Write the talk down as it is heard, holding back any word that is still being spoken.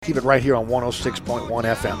Keep it right here on 106.1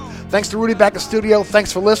 FM. Thanks to Rudy back in studio.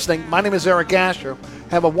 Thanks for listening. My name is Eric Asher.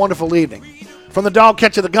 Have a wonderful evening. From the dog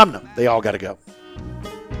catch to the governor, they all got to go.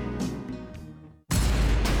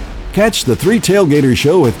 Catch the Three Tailgaters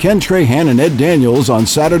Show with Ken Trahan and Ed Daniels on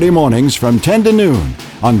Saturday mornings from 10 to noon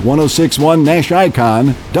on 106.1 Nash Icon,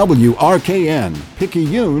 WRKN,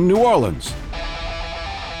 Picayune, New Orleans.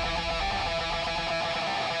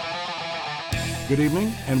 Good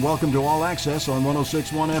evening and welcome to All Access on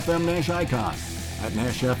 106.1 FM Nash Icon at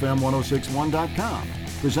NashFM1061.com.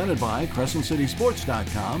 Presented by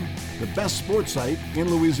CrescentCitySports.com, the best sports site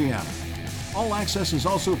in Louisiana. All Access is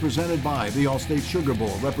also presented by the Allstate Sugar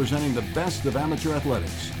Bowl, representing the best of amateur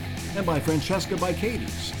athletics. And by Francesca by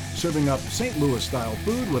Katie's, serving up St. Louis-style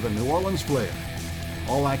food with a New Orleans flair.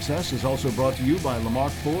 All Access is also brought to you by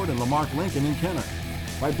Lamarck Ford and Lamarck Lincoln in Kenner,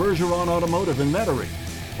 by Bergeron Automotive in Metairie,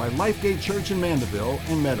 by Lifegate Church in Mandeville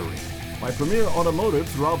and Metairie, by Premier Automotive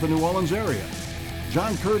throughout the New Orleans area,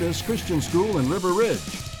 John Curtis Christian School in River Ridge,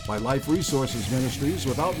 by Life Resources Ministries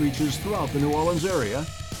with outreaches throughout the New Orleans area,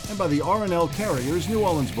 and by the R&L Carriers New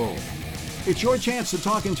Orleans Bowl. It's your chance to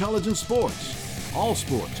talk intelligent sports, all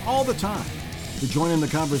the time. To join in the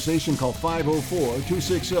conversation, call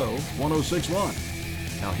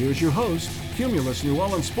 504-260-1061. Now here's your host, Cumulus New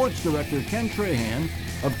Orleans Sports Director Ken Trahan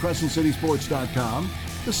of CrescentCitySports.com,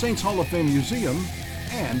 the Saints Hall of Fame Museum,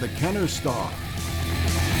 and the Kenner Star.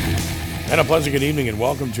 And a pleasant good evening and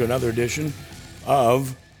welcome to another edition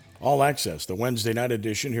of All Access, the Wednesday night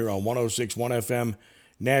edition here on 106.1 FM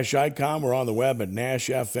Nash Icon. We're on the web at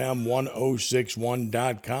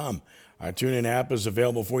NashFM1061.com. Our TuneIn app is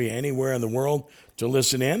available for you anywhere in the world to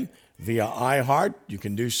listen in via iHeart. You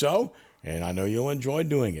can do so, and I know you'll enjoy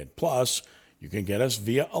doing it. Plus, you can get us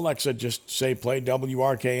via Alexa. Just say play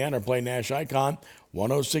WRKN or play Nash Icon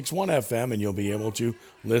 106.1 FM, and you'll be able to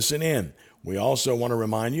listen in. We also want to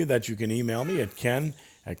remind you that you can email me at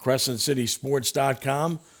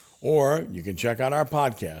ken@CrescentCitySports.com, or you can check out our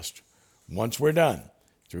podcast once we're done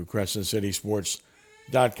through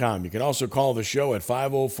CrescentCitySports.com. You can also call the show at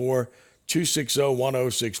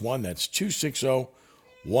 504-260-1061. That's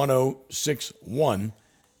 260-1061.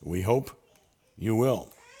 We hope you will,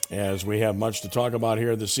 as we have much to talk about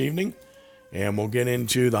here this evening. And we'll get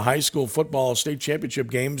into the high school football state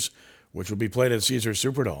championship games, which will be played at Caesars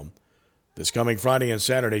Superdome this coming Friday and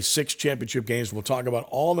Saturday. 6 championship games. We'll talk about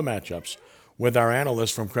all the matchups with our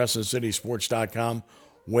analyst from CrescentCitySports.com,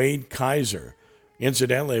 Wade Kaiser.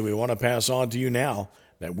 Incidentally, we want to pass on to you now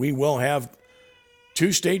that we will have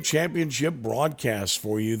 2 state championship broadcasts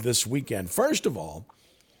for you this weekend. First of all,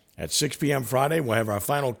 at 6 p.m. Friday, we'll have our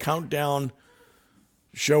final countdown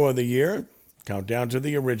show of the year, countdown to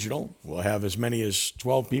the original. We'll have as many as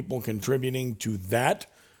 12 people contributing to that,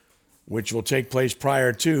 which will take place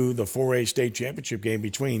prior to the 4A state championship game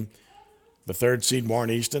between the 3rd seed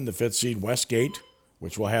Warren Easton, the 5th seed Westgate,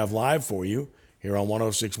 which we'll have live for you here on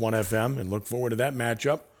 106.1 FM, and look forward to that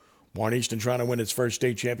matchup. Warren Easton trying to win its first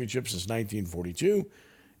state championship since 1942,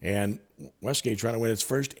 and Westgate trying to win its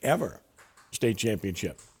first ever state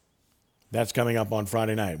championship. That's coming up on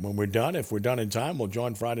Friday night. When we're done, if we're done in time, we'll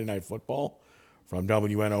join Friday Night Football from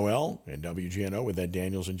WNOL and WGNO with Ed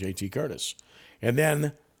Daniels and JT Curtis. And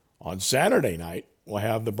then on Saturday night, we'll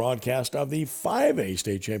have the broadcast of the 5A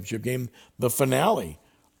state championship game, the finale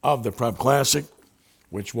of the Prep Classic,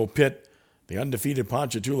 which will pit the undefeated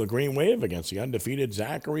Ponchatoula Green Wave against the undefeated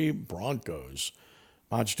Zachary Broncos.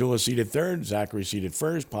 Ponchatoula seeded 3rd, Zachary seeded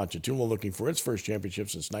 1st. Ponchatoula looking for its first championship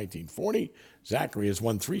since 1940. Zachary has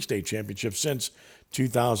won 3 state championships since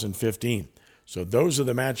 2015. So those are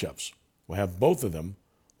the matchups. We'll have both of them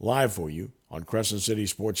live for you on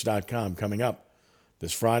CrescentCitySports.com coming up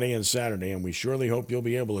this Friday and Saturday, and we surely hope you'll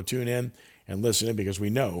be able to tune in and listen in because we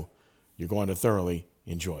know you're going to thoroughly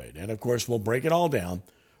enjoy it. And, of course, we'll break it all down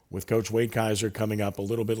with Coach Wade Kaiser coming up a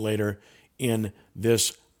little bit later in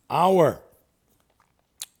this hour.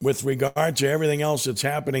 With regard to everything else that's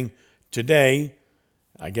happening today,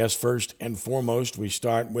 I guess first and foremost we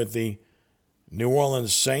start with the New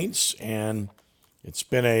Orleans Saints, and it's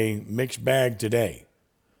been a mixed bag today.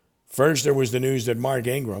 First, there was the news that Mark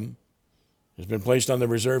Ingram has been placed on the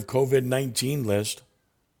reserve COVID-19 list.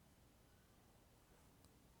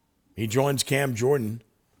 He joins Cam Jordan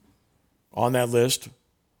on that list.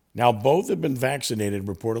 Now, both have been vaccinated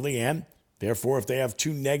reportedly, and therefore, if they have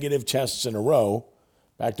 2 negative tests in a row,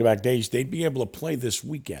 back-to-back days, they'd be able to play this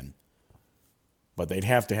weekend. But they'd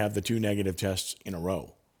have to have the 2 negative tests in a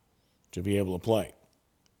row to be able to play.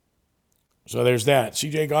 So there's that.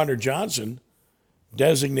 C.J. Gardner-Johnson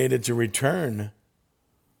designated to return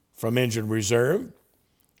from injured reserve.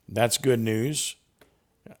 That's good news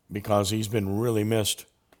because he's been really missed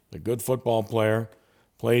a good football player,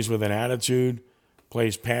 plays with an attitude,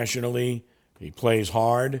 plays passionately, he plays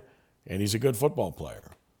hard, and he's a good football player.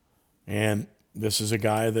 And this is a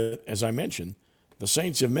guy that, as I mentioned, the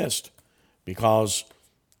Saints have missed because,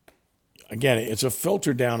 again, it's a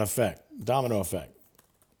filter down effect, domino effect.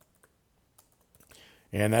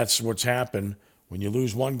 And that's what's happened. When you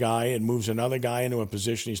lose one guy, it moves another guy into a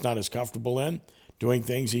position he's not as comfortable in, doing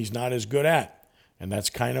things he's not as good at. And that's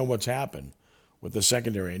kind of what's happened with the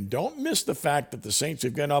secondary. And don't miss the fact that the Saints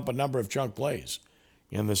have given up a number of chunk plays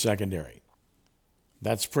in the secondary.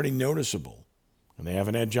 That's pretty noticeable. And they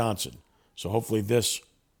haven't had Johnson. So hopefully this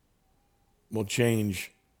will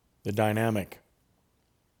change the dynamic.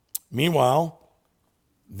 Meanwhile,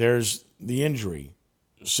 there's the injury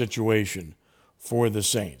situation for the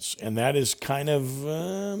Saints. And that is kind of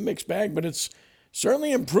a mixed bag, but it's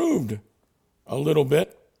certainly improved a little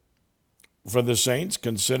bit for the Saints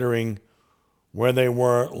considering where they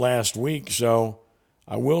were last week. So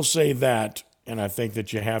I will say that, and I think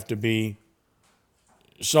that you have to be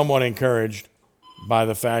somewhat encouraged by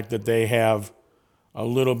the fact that they have a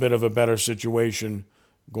little bit of a better situation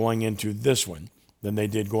going into this one than they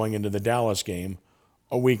did going into the Dallas game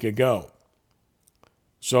a week ago.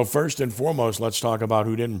 So first and foremost, let's talk about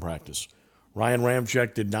who didn't practice. Ryan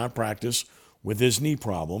Ramczyk did not practice with his knee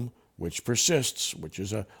problem, which persists, which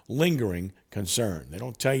is a lingering concern. They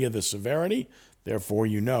don't tell you the severity, therefore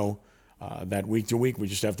you know that week to week we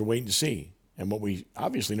just have to wait and see. And what we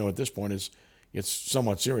obviously know at this point is it's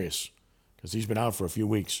somewhat serious because he's been out for a few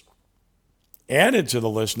weeks. Added to the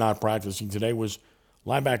list not practicing today was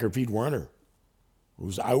linebacker Pete Werner,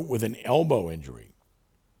 who's out with an elbow injury,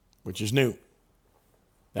 which is new.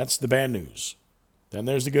 That's the bad news. Then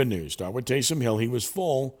there's the good news. Start with Taysom Hill. He was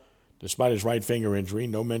full despite his right finger injury.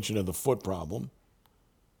 No mention of the foot problem.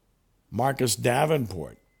 Marcus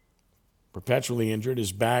Davenport, perpetually injured,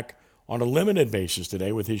 is back on a limited basis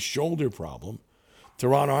today with his shoulder problem.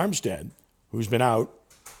 Teron Armstead, who's been out,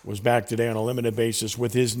 was back today on a limited basis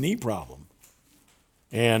with his knee problem.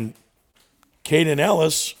 And Caden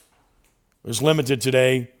Ellis was limited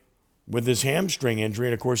today with his hamstring injury.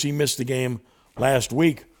 And, of course, he missed the game last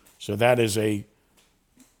week, so that is a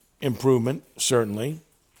improvement, certainly.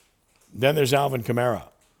 Then there's Alvin Kamara.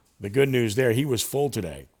 The good news there, he was full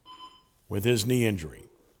today with his knee injury.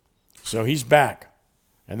 So he's back,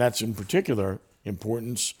 and that's in particular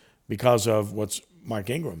importance because of what Mark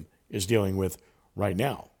Ingram is dealing with right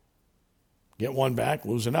now. Get one back,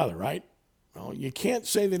 lose another, right? Well, you can't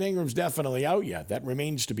say that Ingram's definitely out yet. That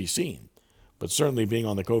remains to be seen. But certainly being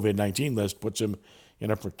on the COVID-19 list puts him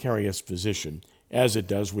in a precarious position, as it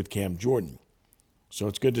does with Cam Jordan. So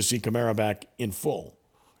it's good to see Kamara back in full.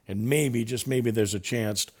 And maybe, just maybe, there's a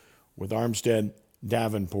chance with Armstead,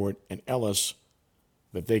 Davenport, and Ellis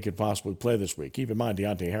that they could possibly play this week. Keep in mind,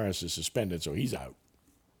 Deontay Harris is suspended, so he's out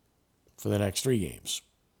for the next 3 games.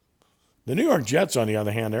 The New York Jets, on the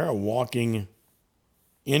other hand, they're a walking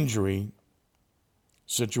injury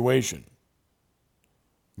situation.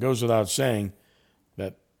 Goes without saying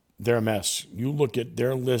that they're a mess. You look at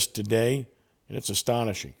their list today, and it's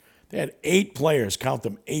astonishing. They had 8 players, count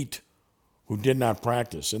them 8, who did not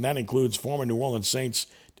practice, and that includes former New Orleans Saints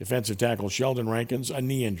defensive tackle Sheldon Rankins, a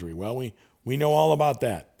knee injury. Well, we know all about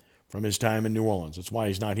that from his time in New Orleans. That's why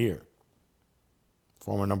he's not here.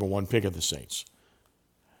 Former number 1 pick of the Saints.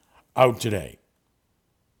 Out today.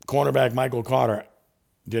 Cornerback Michael Carter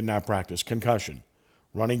did not practice, concussion.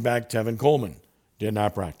 Running back Tevin Coleman did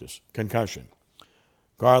not practice, concussion.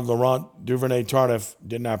 Guard Laurent Duvernay-Tardif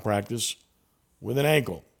did not practice with an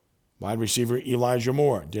ankle. Wide receiver Elijah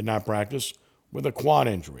Moore did not practice with a quad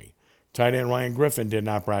injury. Tight end Ryan Griffin did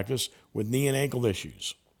not practice with knee and ankle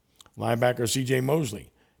issues. Linebacker C.J. Mosley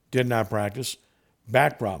did not practice,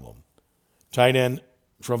 back problem. Tight end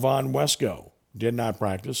Trevon Wesco did not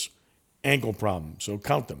practice, ankle problem. So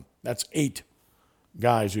count them. That's 8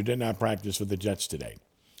 guys who did not practice for the Jets today.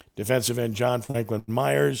 Defensive end John Franklin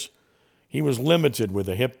Myers, he was limited with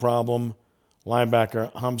a hip problem.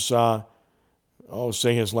 Linebacker Hamza,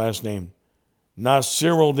 say his last name,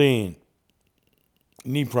 Nasiruddin,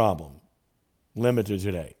 knee problem, limited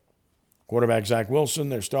today. Quarterback Zach Wilson,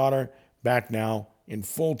 their starter, back now in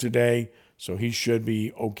full today, so he should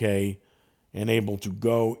be okay and able to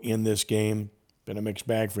go in this game. Been a mixed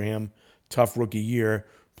bag for him. Tough rookie year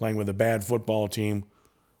playing with a bad football team.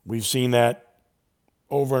 We've seen that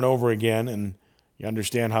over and over again, and you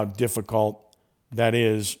understand how difficult that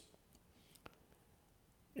is.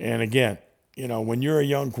 And again, when you're a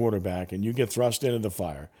young quarterback and you get thrust into the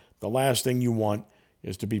fire, the last thing you want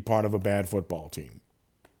is to be part of a bad football team.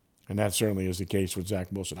 And that certainly is the case with Zach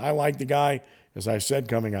Wilson. I like the guy, as I said,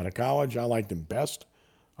 coming out of college. I liked him best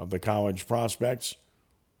of the college prospects.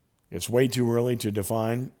 It's way too early to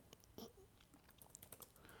define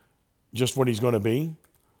just what he's going to be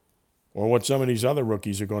or what some of these other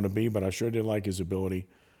rookies are going to be, but I sure did like his ability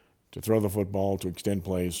to throw the football, to extend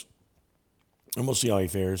plays. And we'll see how he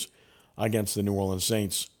fares against the New Orleans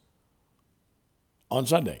Saints on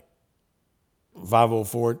Sunday.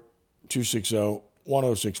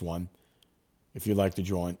 504-260-1061 if you'd like to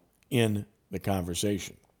join in the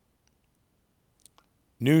conversation.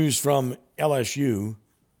 News from LSU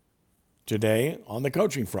today on the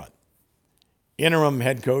coaching front. Interim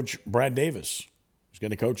head coach Brad Davis, who's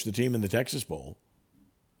going to coach the team in the Texas Bowl,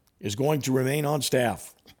 is going to remain on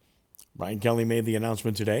staff. Brian Kelly made the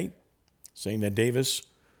announcement today saying that Davis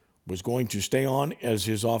was going to stay on as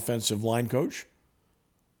his offensive line coach,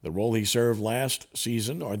 the role he served last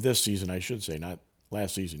season, or this season, I should say, not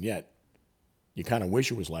last season yet. You kind of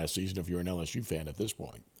wish it was last season if you're an LSU fan at this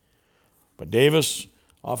point. But Davis,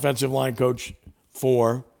 offensive line coach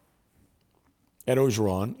for Ed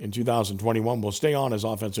Orgeron in 2021, will stay on as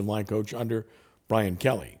offensive line coach under Brian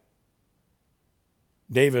Kelly.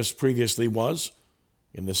 Davis previously was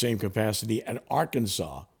in the same capacity at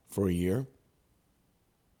Arkansas for a year.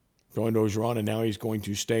 Joined Orgeron, and now he's going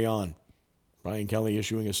to stay on. Brian Kelly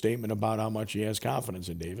issuing a statement about how much he has confidence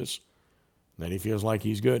in Davis, that he feels like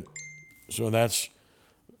he's good. So that's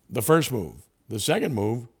the first move. The second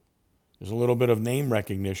move is a little bit of name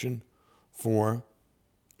recognition for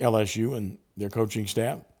LSU and their coaching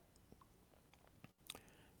staff,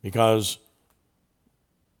 because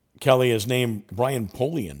Kelly has named Brian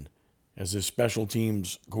Polian as his special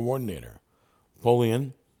teams coordinator.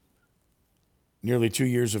 Polian, nearly 2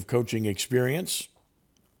 years of coaching experience,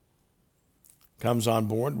 comes on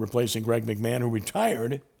board, replacing Greg McMahon, who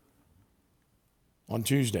retired on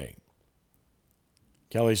Tuesday.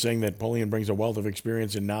 Kelly saying that Polian brings a wealth of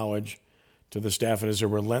experience and knowledge to the staff and is a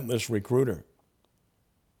relentless recruiter.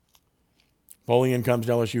 Polian comes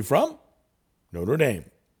to LSU from Notre Dame,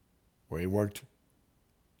 where he worked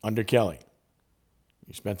under Kelly.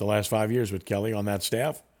 He spent the last 5 years with Kelly on that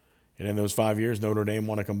staff, and in those 5 years, Notre Dame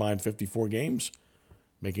won a combined 54 games,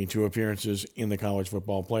 making 2 appearances in the college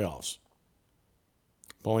football playoffs.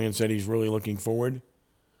 Polian said he's really looking forward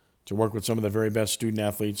to work with some of the very best student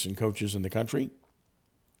athletes and coaches in the country,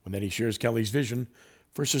 and that he shares Kelly's vision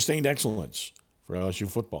for sustained excellence for LSU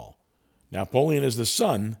football. Now, Polian is the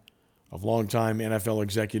son of longtime NFL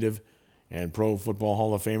executive and Pro Football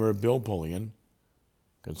Hall of Famer Bill Polian,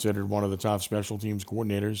 considered one of the top special teams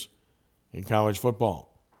coordinators in college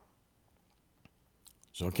football.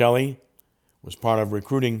 So Kelly was part of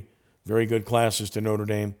recruiting very good classes to Notre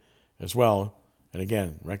Dame as well, and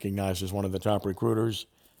again, recognized as one of the top recruiters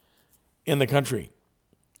in the country.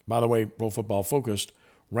 By the way, Pro Football Focus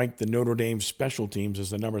ranked the Notre Dame special teams as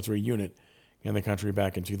the number 3 unit in the country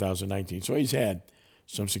back in 2019. So he's had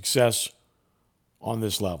some success on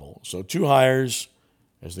this level. So 2 hires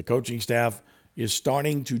as the coaching staff is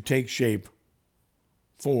starting to take shape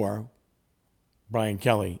for Brian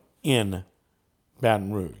Kelly in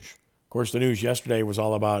Baton Rouge. Of course, the news yesterday was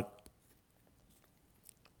all about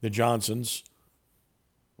the Johnsons,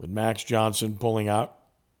 with Max Johnson pulling out,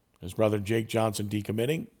 his brother Jake Johnson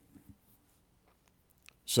decommitting.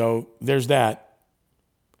 So there's that.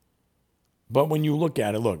 But when you look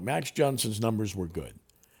at it, look, Max Johnson's numbers were good.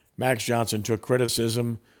 Max Johnson took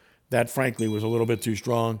criticism that, frankly, was a little bit too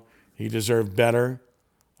strong. He deserved better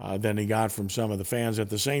than he got from some of the fans. At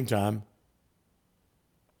the same time,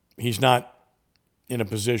 he's not in a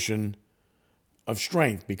position of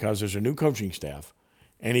strength because there's a new coaching staff,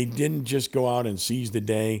 and he didn't just go out and seize the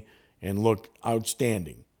day and look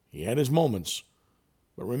outstanding. He had his moments.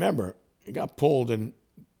 But remember, he got pulled, and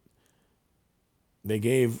they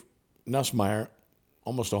gave Nussmeier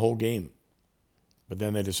almost a whole game. But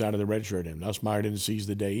then they decided to redshirt him. Nussmeier didn't seize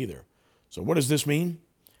the day either. So what does this mean?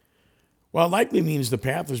 Well, it likely means the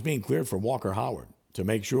path is being cleared for Walker Howard to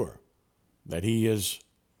make sure that he is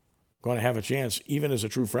going to have a chance, even as a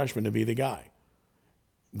true freshman, to be the guy.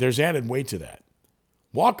 There's added weight to that.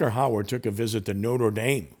 Walker Howard took a visit to Notre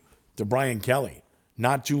Dame, to Brian Kelly,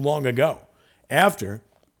 not too long ago, after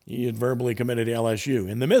he had verbally committed to LSU,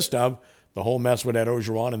 in the midst of the whole mess with Ed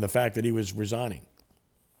Orgeron and the fact that he was resigning,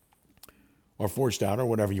 or forced out, or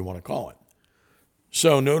whatever you want to call it.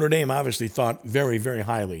 So Notre Dame obviously thought very, very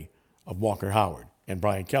highly of Walker Howard, and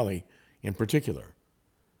Brian Kelly in particular.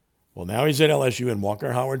 Well, now he's at LSU, and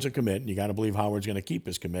Walker Howard's a commit, and you got to believe Howard's going to keep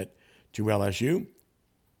his commit to LSU.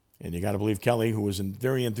 And you got to believe Kelly, who was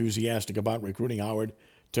very enthusiastic about recruiting Howard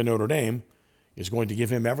to Notre Dame, is going to give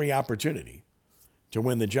him every opportunity to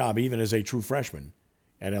win the job, even as a true freshman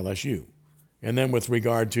at LSU. And then with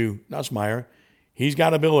regard to Nussmeier, He's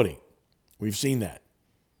got ability. We've seen that.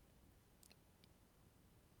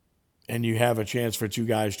 And you have a chance for two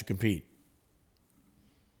guys to compete.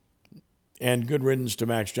 And good riddance to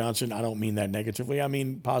Max Johnson. I don't mean that negatively. I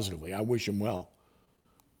mean positively. I wish him well.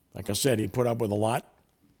 Like I said, he put up with a lot.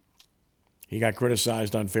 He got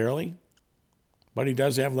criticized unfairly. But he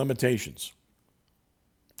does have limitations.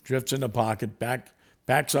 Drifts in the pocket,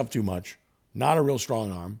 backs up too much. Not a real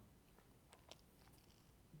strong arm.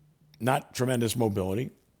 Not tremendous mobility.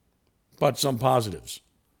 But some positives.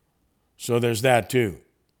 So there's that too.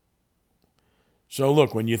 So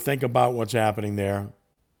look, when you think about what's happening there,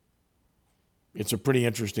 it's a pretty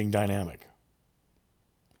interesting dynamic.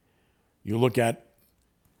 You look at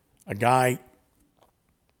a guy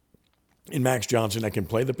in Max Johnson that can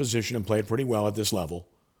play the position and play it pretty well at this level,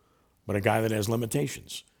 but a guy that has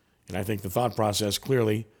limitations. And I think the thought process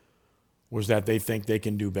clearly was that they think they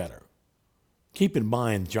can do better. Keep in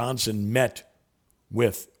mind, Johnson met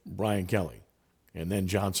with Brian Kelly, and then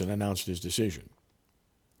Johnson announced his decision.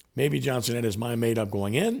 Maybe Johnson had his mind made up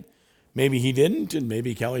going in. Maybe he didn't, and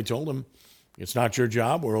maybe Kelly told him, it's not your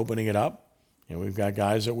job, we're opening it up, and we've got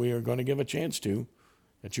guys that we are going to give a chance to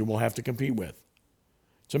that you will have to compete with.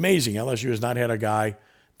 It's amazing. LSU has not had a guy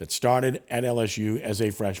that started at LSU as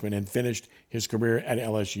a freshman and finished his career at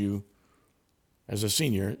LSU as a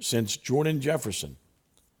senior since Jordan Jefferson.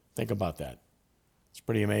 Think about that. It's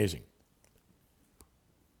pretty amazing.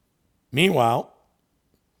 Meanwhile,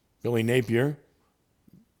 Billy Napier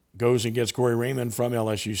goes and gets Corey Raymond from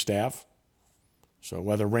LSU staff. So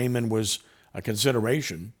whether Raymond was a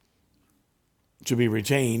consideration to be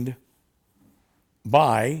retained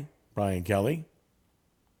by Brian Kelly,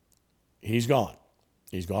 he's gone.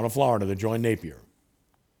 He's gone to Florida to join Napier.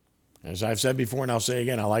 As I've said before, and I'll say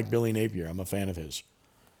again, I like Billy Napier. I'm a fan of his.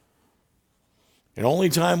 And only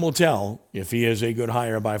time will tell if he is a good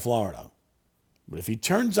hire by Florida. But if he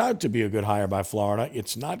turns out to be a good hire by Florida,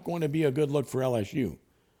 it's not going to be a good look for LSU,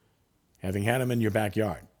 having had him in your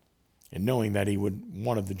backyard and knowing that he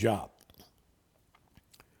wanted the job.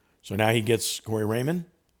 So now he gets Corey Raymond,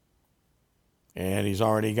 and he's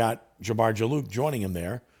already got Jabbar Jalouk joining him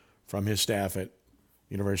there from his staff at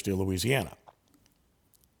University of Louisiana.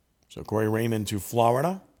 So Corey Raymond to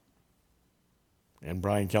Florida, and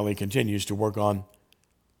Brian Kelly continues to work on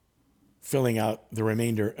filling out the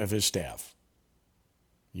remainder of his staff.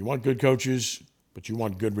 You want good coaches, but you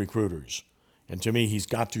want good recruiters. And to me, he's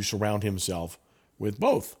got to surround himself with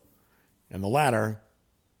both. And the latter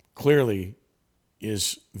clearly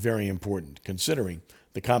is very important, considering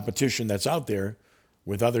the competition that's out there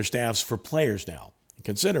with other staffs for players now,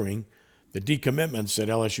 considering the decommitments that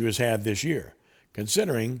LSU has had this year,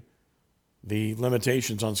 considering the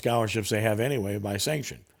limitations on scholarships they have anyway by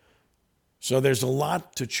sanction. So there's a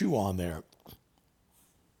lot to chew on there.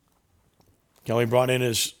 Kelly brought in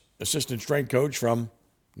his assistant strength coach from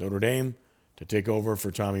Notre Dame to take over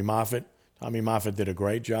for Tommy Moffitt. Tommy Moffitt did a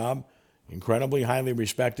great job, incredibly highly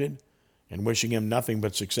respected, and wishing him nothing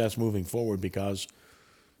but success moving forward because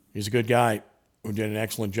he's a good guy who did an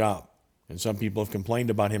excellent job. And some people have complained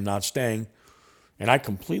about him not staying, and I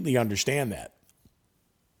completely understand that.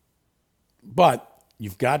 But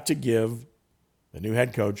you've got to give the new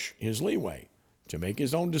head coach his leeway to make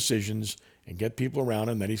his own decisions and get people around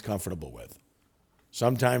him that he's comfortable with.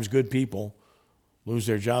 Sometimes good people lose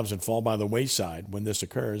their jobs and fall by the wayside when this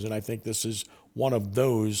occurs, and I think this is one of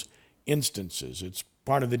those instances. It's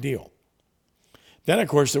part of the deal. Then, of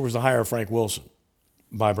course, there was the hire of Frank Wilson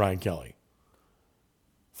by Brian Kelly.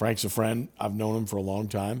 Frank's a friend. I've known him for a long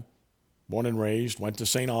time. Born and raised, went to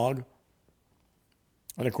St. Aug.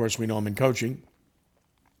 And, of course, we know him in coaching,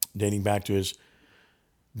 dating back to his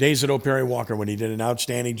days at O'Perry Walker when he did an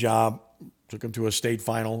outstanding job, took him to a state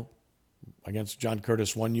final against John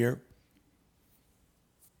Curtis one year.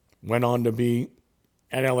 Went on to be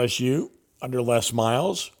at LSU under Les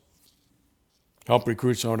Miles, helped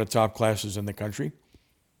recruit some of the top classes in the country,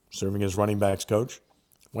 serving as running backs coach.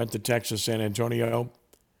 Went to Texas San Antonio.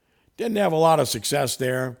 Didn't have a lot of success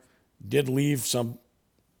there. Did leave some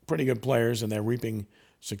pretty good players, and they're reaping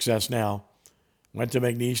success now. Went to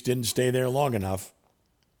McNeese, didn't stay there long enough.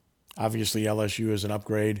 Obviously, LSU is an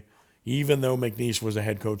upgrade, even though McNeese was a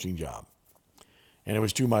head coaching job. And it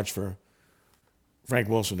was too much for Frank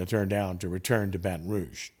Wilson to turn down to return to Baton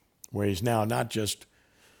Rouge, where he's now not just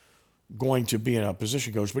going to be a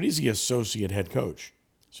position coach, but he's the associate head coach.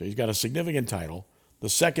 So he's got a significant title, the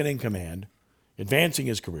second in command, advancing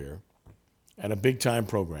his career at a big-time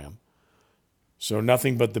program. So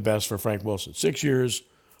nothing but the best for Frank Wilson. 6 years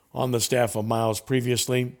on the staff of Miles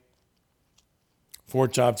previously, 4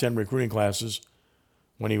 top 10 recruiting classes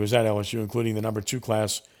when he was at LSU, including the number 2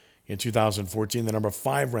 class in 2014, the number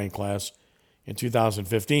 5 ranked class in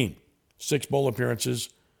 2015. 6 bowl appearances,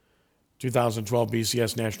 2012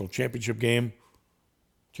 BCS National Championship game,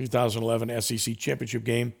 2011 SEC Championship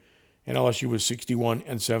game, and LSU was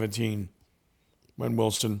 61-17 when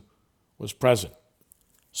Wilson was present.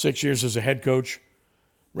 6 years as a head coach,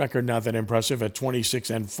 record not that impressive at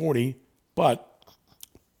 26-40, but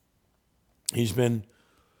he's been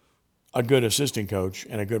a good assistant coach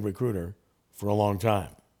and a good recruiter for a long time.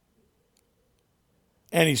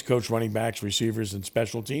 And he's coached running backs, receivers, and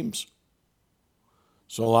special teams.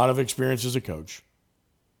 So a lot of experience as a coach.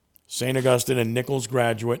 St. Augustine and Nichols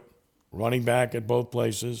graduate, running back at both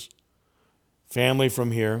places. Family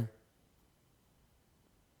from here.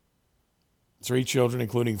 3 children,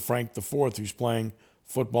 including Frank the Fourth, who's playing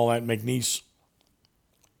football at McNeese.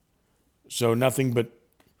 So nothing but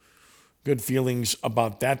good feelings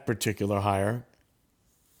about that particular hire.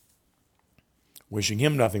 Wishing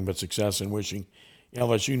him nothing but success and wishing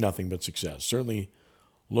LSU nothing but success. Certainly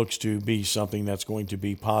looks to be something that's going to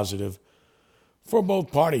be positive for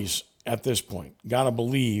both parties at this point. Got to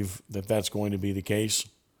believe that that's going to be the case.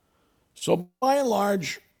 So by and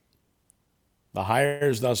large, the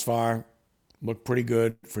hires thus far look pretty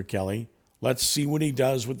good for Kelly. Let's see what he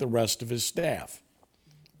does with the rest of his staff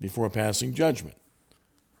before passing judgment.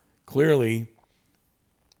 Clearly,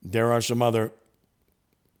 there are some other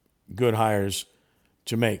good hires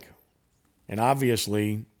to make. And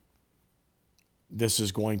obviously, this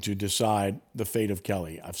is going to decide the fate of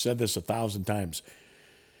Kelly. I've said this 1,000 times.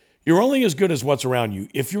 You're only as good as what's around you.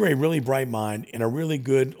 If you're a really bright mind and a really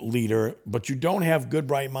good leader, but you don't have good,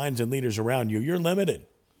 bright minds and leaders around you, you're limited.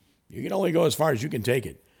 You can only go as far as you can take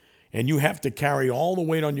it. And you have to carry all the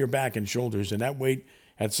weight on your back and shoulders, and that weight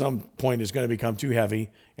at some point is going to become too heavy,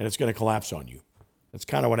 and it's going to collapse on you. That's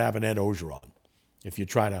kind of what happened to Ed Orgeron. If you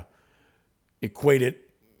try to equate it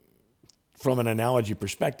from an analogy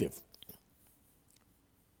perspective.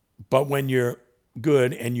 But when you're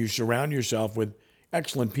good and you surround yourself with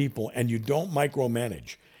excellent people and you don't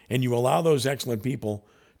micromanage and you allow those excellent people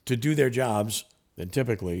to do their jobs, then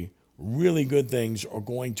typically really good things are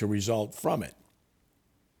going to result from it.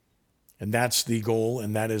 And that's the goal,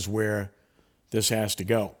 and that is where this has to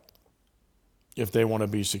go if they want to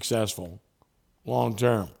be successful long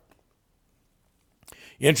term.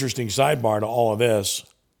 Interesting sidebar to all of this.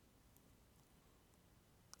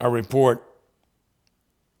 A report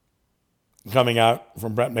coming out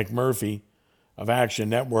from Brett McMurphy of Action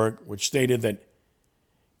Network, which stated that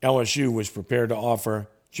LSU was prepared to offer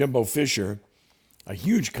Jimbo Fisher a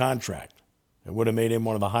huge contract that would have made him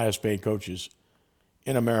one of the highest paid coaches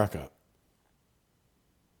in America.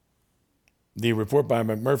 The report by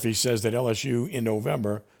McMurphy says that LSU in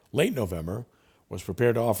November, late November, was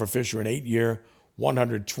prepared to offer Fisher an 8-year,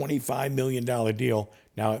 $125 million deal.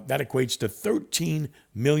 Now, that equates to $13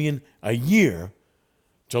 million a year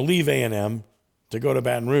to leave A&M to go to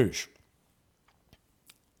Baton Rouge.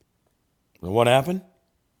 And what happened?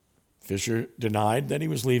 Fisher denied that he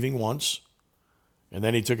was leaving once, and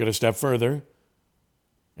then he took it a step further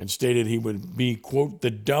and stated he would be, quote,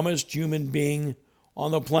 the dumbest human being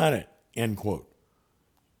on the planet, end quote,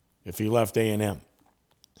 if he left A&M.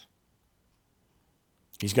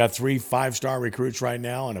 He's got 3 5-star recruits right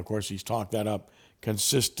now, and of course he's talked that up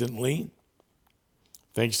consistently.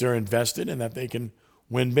 Thinks they're invested and that they can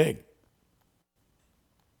win big.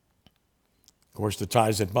 Of course, the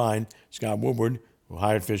ties that bind, Scott Woodward, who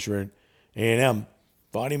hired Fisher at A&M,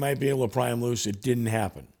 thought he might be able to pry him loose. It didn't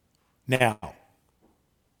happen. Now,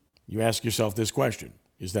 you ask yourself this question.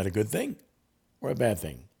 Is that a good thing or a bad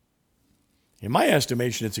thing? In my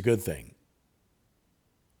estimation, it's a good thing.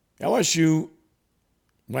 LSU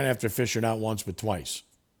went after Fisher not once but twice.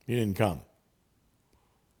 He didn't come.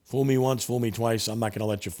 Fool me once, fool me twice. I'm not going to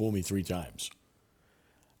let you fool me 3 times.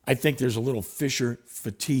 I think there's a little Fisher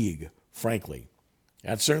fatigue, frankly.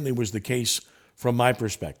 That certainly was the case from my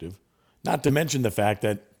perspective. Not to mention the fact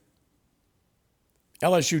that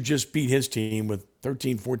LSU just beat his team with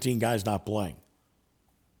 13, 14 guys not playing.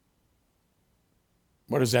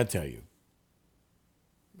 What does that tell you?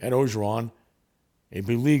 Ed Orgeron, a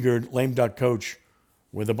beleaguered lame duck coach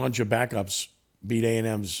with a bunch of backups, beat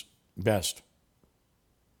A&M's best.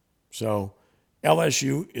 So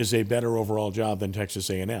LSU is a better overall job than Texas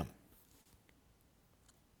A&M.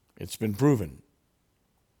 It's been proven.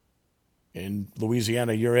 In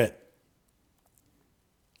Louisiana, you're it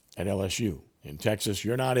at LSU. In Texas,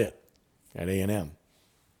 you're not it at A&M.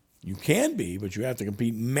 You can be, but you have to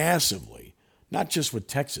compete massively, not just with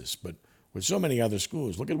Texas, but with so many other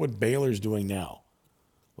schools. Look at what Baylor's doing now.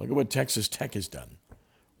 Look at what Texas Tech has done,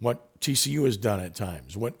 what TCU has done at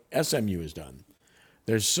times, what SMU has done.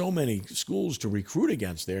 There's so many schools to recruit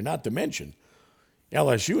against there, not to mention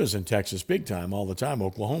LSU is in Texas big time all the time.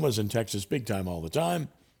 Oklahoma's in Texas big time all the time.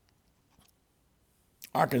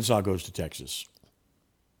 Arkansas goes to Texas.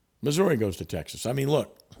 Missouri goes to Texas. I mean,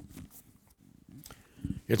 look,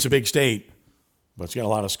 it's a big state, but it's got a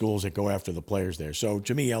lot of schools that go after the players there. So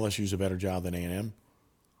to me, LSU's a better job than A&M.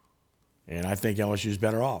 And I think LSU's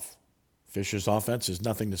better off. Fisher's offense is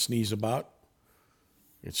nothing to sneeze about.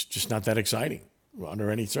 It's just not that exciting under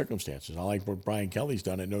any circumstances. I like what Brian Kelly's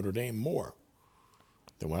done at Notre Dame more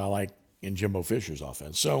than what I like in Jimbo Fisher's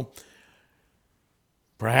offense. So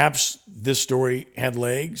perhaps this story had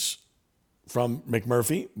legs from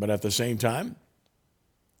McMurphy, but at the same time,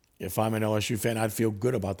 if I'm an LSU fan, I'd feel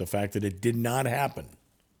good about the fact that it did not happen.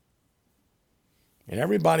 And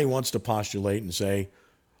everybody wants to postulate and say,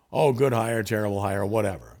 oh, good hire, terrible hire,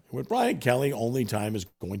 whatever. With Brian Kelly, only time is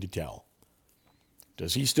going to tell.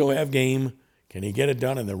 Does he still have game? Can he get it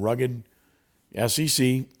done in the rugged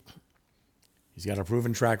SEC? He's got a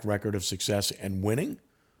proven track record of success and winning.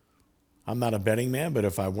 I'm not a betting man, but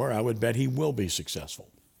if I were, I would bet he will be successful.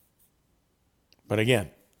 But again,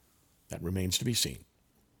 that remains to be seen.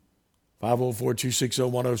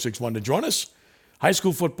 504-260-1061 to join us. High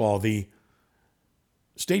school football, the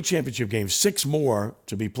state championship game, 6 more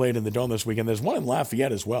to be played in the Dome this weekend. There's one in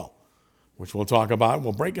Lafayette as well, which we'll talk about.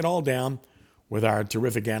 We'll break it all down with our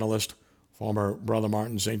terrific analyst, former Brother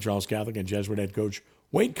Martin, St. Charles Catholic, and Jesuit head coach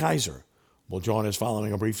Wade Kaiser will join us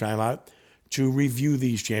following a brief timeout to review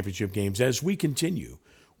these championship games as we continue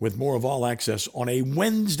with more of All Access on a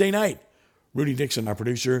Wednesday night. Rudy Dixon, our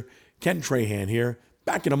producer, Ken Trahan here.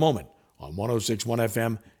 Back in a moment on 106.1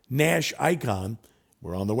 FM, Nash Icon.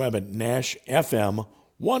 We're on the web at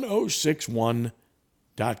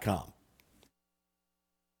NashFM1061.com.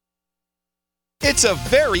 It's a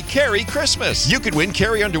very Carrie Christmas. You could win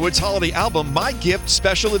Carrie Underwood's holiday album, My Gift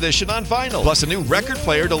Special Edition on vinyl, plus a new record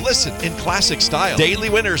player to listen in classic style. Daily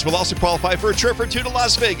winners will also qualify for a trip or 2 to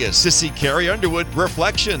Las Vegas to see Carrie Underwood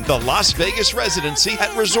Reflection, the Las Vegas residency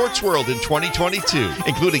at Resorts World in 2022,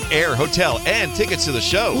 including air, hotel, and tickets to the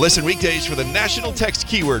show. Listen weekdays for the national text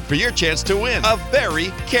keyword for your chance to win a very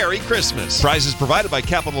Carrie Christmas. Prizes provided by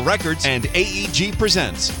Capitol Records and AEG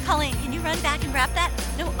Presents. Colleen, can you run back and wrap that?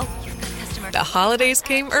 No, The holidays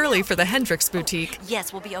came early for the Hendricks Boutique.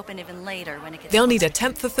 Yes, we'll be open even later when it gets... They'll need a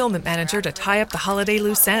temp fulfillment manager to tie up the holiday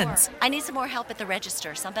loose ends. I need some more help at the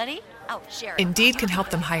register. Somebody? Oh, Sharon. Indeed can help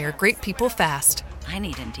them hire great people fast. I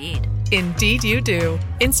need Indeed. Indeed you do.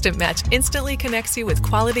 Instant Match instantly connects you with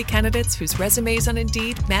quality candidates whose resumes on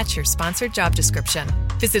Indeed match your sponsored job description.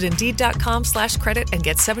 Visit Indeed.com/credit and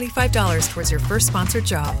get $75 towards your first sponsored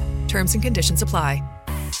job. Terms and conditions apply.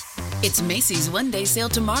 It's Macy's one-day sale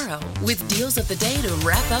tomorrow with deals of the day to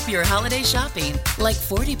wrap up your holiday shopping. Like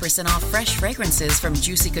 40% off fresh fragrances from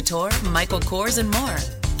Juicy Couture, Michael Kors, and more.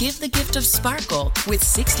 Give the gift of sparkle with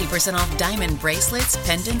 60% off diamond bracelets,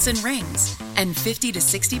 pendants, and rings. And 50 to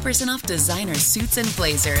 60% off designer suits and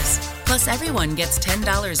blazers. Plus, everyone gets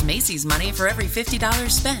 $10 Macy's money for every $50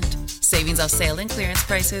 spent. Savings off sale and clearance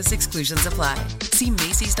prices. Exclusions apply. See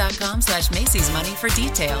Macy's.com/Macy's money for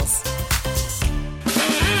details.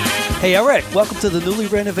 Hey, Eric, welcome to the newly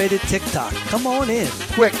renovated TikTok. Come on in.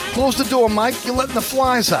 Quick, close the door, Mike. You're letting the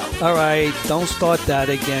flies out. All right, don't start that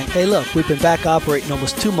again. Hey, look, we've been back operating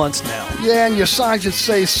almost 2 months now. Yeah, and your sign should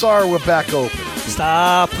say, sorry, we're back open.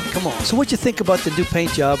 Stop. Come on. So what you think about the new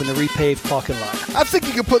paint job and the repaved parking lot? I think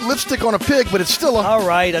you can put lipstick on a pig, but it's still a... All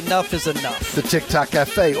right, enough is enough. The TikTok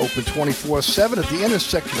Cafe, open 24/7 at the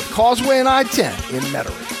intersection of Causeway and I-10 in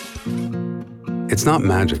Metairie. It's not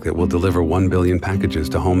magic that will deliver 1 billion packages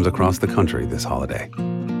to homes across the country this holiday.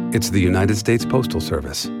 It's the United States Postal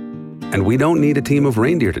Service. And we don't need a team of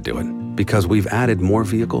reindeer to do it because we've added more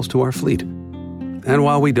vehicles to our fleet. And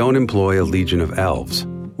while we don't employ a legion of elves,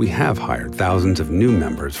 we have hired thousands of new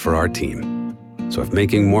members for our team. So if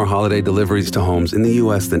making more holiday deliveries to homes in the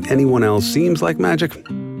U.S. than anyone else seems like magic,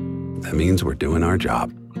 that means we're doing our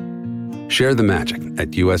job. Share the magic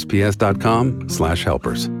at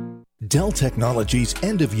USPS.com/helpers. Dell Technologies'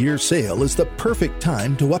 end-of-year sale is the perfect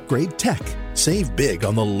time to upgrade tech. Save big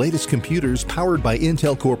on the latest computers powered by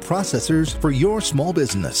Intel Core processors for your small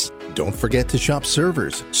business. Don't forget to shop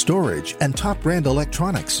servers, storage, and top-brand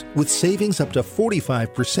electronics with savings up to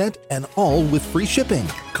 45% and all with free shipping.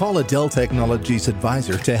 Call a Dell Technologies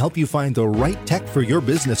advisor to help you find the right tech for your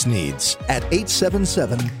business needs at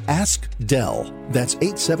 877-ASK-DELL. That's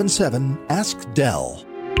 877-ASK-DELL.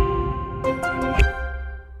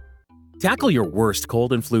 Tackle your worst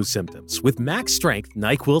cold and flu symptoms with Max Strength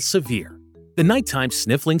NyQuil Severe. The nighttime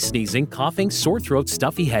sniffling, sneezing, coughing, sore throat,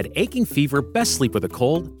 stuffy head, aching fever, best sleep with a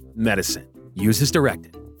cold, medicine. Use as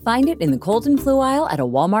directed. Find it in the cold and flu aisle at a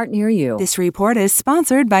Walmart near you. This report is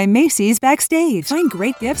sponsored by Macy's Backstage. Find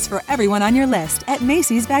great gifts for everyone on your list at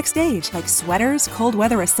Macy's Backstage, like sweaters, cold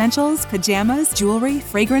weather essentials, pajamas, jewelry,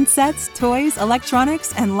 fragrance sets, toys,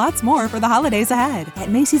 electronics, and lots more for the holidays ahead. At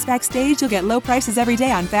Macy's Backstage, you'll get low prices every day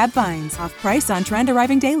on fab finds, off price on trend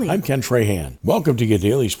arriving daily. I'm Ken Trahan. Welcome to your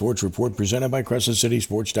daily sports report presented by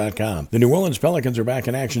CrescentCitySports.com. The New Orleans Pelicans are back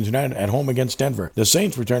in action tonight at home against Denver. The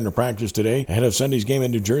Saints return to practice today ahead of Sunday's game in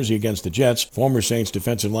New Jersey against the Jets. Former Saints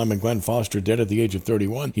defensive lineman Glenn Foster dead at the age of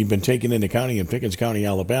 31. He'd been taken into county in Pickens County,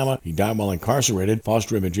 Alabama. He died while incarcerated.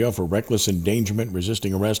 Foster in jail for reckless endangerment,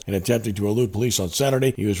 resisting arrest, and attempting to elude police on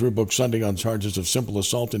Saturday. He was rebooked Sunday on charges of simple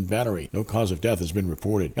assault and battery. No cause of death has been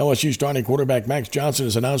reported. LSU starting quarterback Max Johnson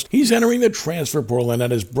has announced he's entering the transfer portal and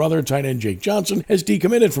that his brother tight end Jake Johnson has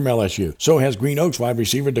decommitted from LSU. So has Green Oaks wide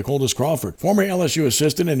receiver DeColdis Crawford. Former LSU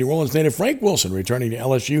assistant and New Orleans native Frank Wilson returning to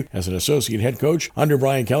LSU as an associate head coach under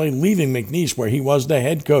Brian Kelly, leaving McNeese where he was the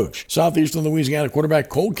head coach. Southeastern Louisiana quarterback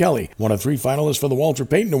Cole Kelly, one of 3 finalists for the Walter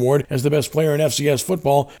Payton Award as the best player in FCS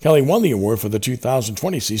football. Kelly won the award for the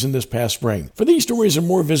 2020 season this past spring. For these stories and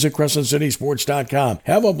more, visit CrescentCitySports.com.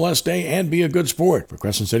 Have a blessed day and be a good sport. For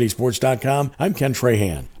CrescentCitySports.com, I'm Ken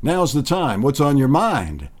Trahan. Now's the time. What's on your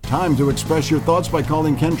mind? Time to express your thoughts by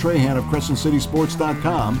calling Ken Trahan of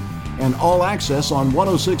CrescentCitySports.com and All Access on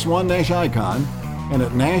 1061 Nash Icon and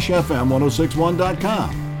at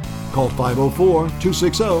NashFM1061.com. Call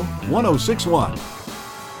 504-260-1061.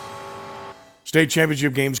 State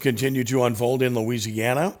championship games continue to unfold in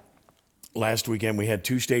Louisiana. Last weekend we had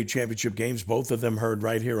 2 state championship games, both of them heard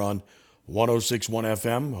right here on 1061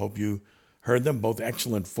 FM. Hope you heard them. Both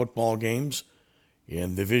excellent football games.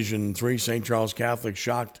 In Division III, St. Charles Catholic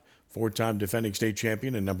shocked 4-time defending state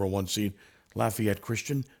champion and number 1 seed Lafayette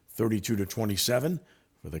Christian 32-27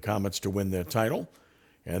 for the Comets to win their title.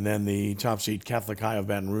 And then the top seed Catholic High of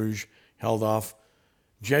Baton Rouge held off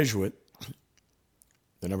Jesuit,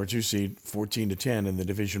 the number 2 seed, 14-10 in the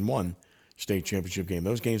Division I state championship game.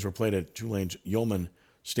 Those games were played at Tulane's Yeoman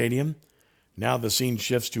Stadium. Now the scene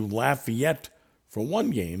shifts to Lafayette for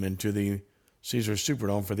 1 game and to the Caesars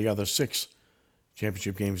Superdome for the other 6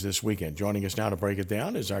 championship games this weekend. Joining us now to break it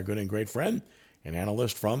down is our good and great friend and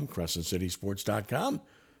analyst from CrescentCitySports.com,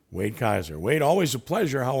 Wade Kaiser. Wade, always a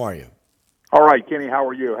pleasure. How are you? All right, Kenny, how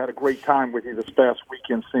are you? I had a great time with you this past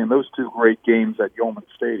weekend seeing those 2 great games at Yeoman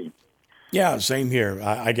Stadium. Yeah, same here.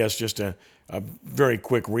 I guess just a very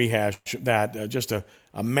quick rehash that just a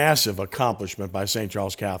massive accomplishment by St.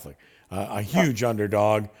 Charles Catholic. A huge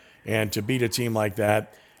underdog, and to beat a team like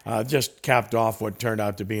that just capped off what turned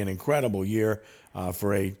out to be an incredible year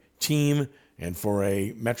for a team and for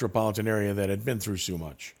a metropolitan area that had been through so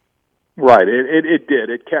much. Right, it did.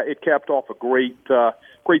 It capped off a great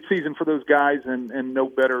season for those guys, and no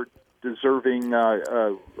better deserving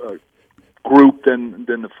group than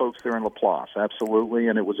the folks there in Laplace. Absolutely,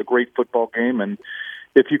 and it was a great football game. And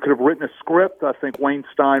if you could have written a script, I think Wayne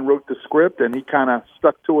Stein wrote the script, and he kind of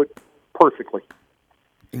stuck to it perfectly.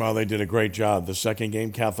 Well, they did a great job. The second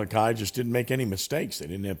game, Catholic High just didn't make any mistakes. They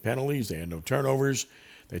didn't have penalties. They had no turnovers.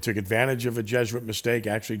 They took advantage of a Jesuit mistake.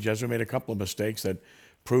 Actually, Jesuit made a couple of mistakes that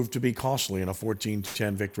proved to be costly in a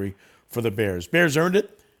 14-10 victory for the Bears. Bears earned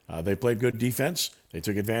it. They played good defense. They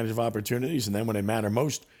took advantage of opportunities, and then when it mattered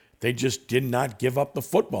most, they just did not give up the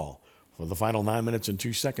football for the final 9 minutes and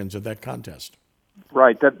 2 seconds of that contest.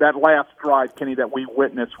 Right. That last drive, Kenny, that we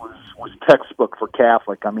witnessed was textbook for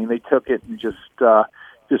Catholic. I mean, they took it and just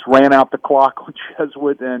ran out the clock with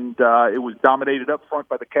Jesuit, and it was dominated up front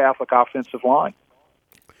by the Catholic offensive line.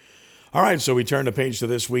 All right, so we turn the page to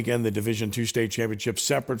this weekend, the Division II state championship,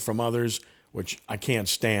 separate from others, which I can't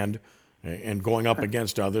stand, and going up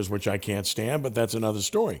against others, which I can't stand, but that's another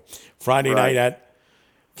story. Friday night at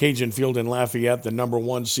Cajun Field in Lafayette, the number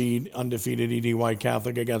 1 seed, undefeated E.D. White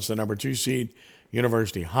Catholic against the number 2 seed,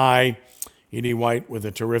 University High. E.D. White with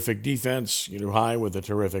a terrific defense, U High with a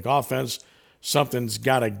terrific offense. Something's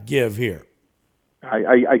got to give here.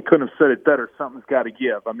 I couldn't have said it better. Something's got to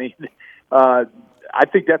give. I mean, I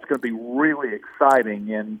think that's going to be really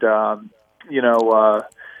exciting. And, U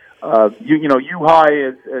High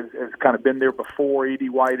has kind of been there before. E.D.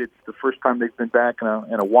 White, it's the first time they've been back in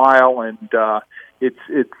a while. And it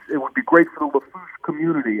would be great for the Lafourche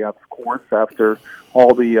community, of course, after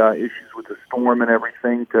all the issues with the storm and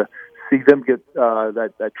everything, to see them get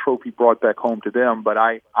that trophy brought back home to them. But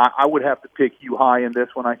I would have to pick U High in this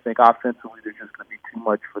one. I think offensively they're just going to be too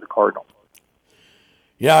much for the Cardinals.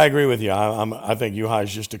 Yeah, I agree with you. I think U High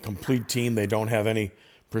is just a complete team. They don't have any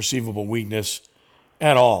perceivable weakness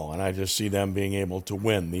at all, and I just see them being able to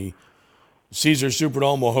win. The Caesars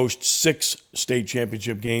Superdome will host 6 state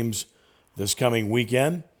championship games this coming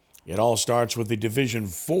weekend. It all starts with the Division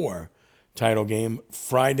IV title game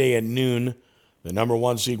Friday at noon. The number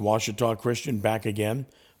 1 seed Ouachita Christian back again.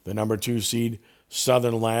 The number 2 seed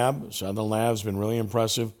Southern Lab. Southern Lab's been really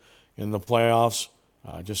impressive in the playoffs,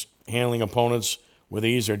 just handling opponents with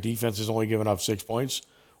ease. Their defense has only given up 6 points.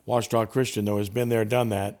 Ouachita Christian, though, has been there, done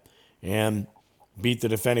that, and beat the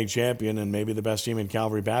defending champion and maybe the best team in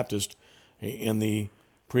Calvary Baptist in the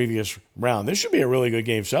previous round. This should be a really good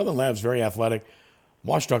game. Southern Lab's very athletic.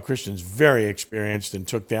 Ouachita Christian's very experienced and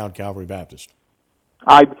took down Calvary Baptist.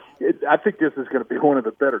 I think this is going to be one of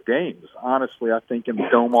the better games. Honestly, I think in the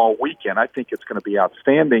Dome all weekend, I think it's going to be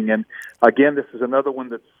outstanding. And again, this is another one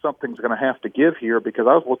that something's going to have to give here, because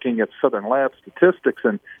I was looking at Southern Lab statistics,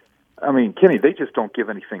 and I mean, Kenny, they just don't give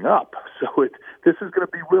anything up. So this is going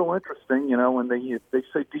to be real interesting. You know, when they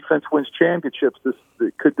say defense wins championships,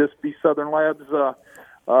 could this be Southern Lab's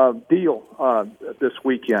deal this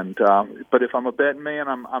weekend? But if I'm a betting man,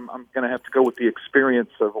 I'm going to have to go with the experience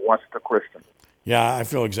of Ouachita Christian. Yeah, I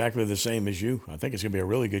feel exactly the same as you. I think it's going to be a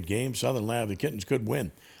really good game. Southern Lab, the Kittens could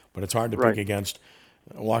win, but it's hard to pick against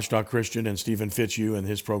Ouachita Christian and Stephen Fitzhugh and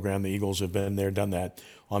his program. The Eagles have been there, done that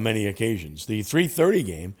on many occasions. The 3:30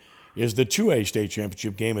 game is the 2A state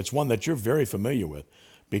championship game. It's one that you're very familiar with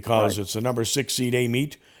because it's the number 6 seed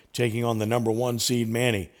Amite taking on the number 1 seed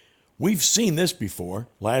Manny. We've seen this before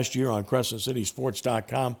last year on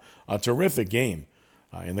CrescentCitySports.com, a terrific game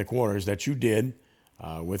in the quarters that you did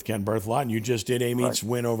with Ken Berthelot, and you just did Amite's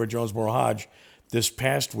win over Jonesboro Hodge this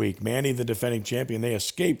past week. Manny, the defending champion, they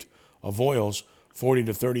escaped Avoyles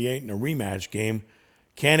 40-38 in a rematch game.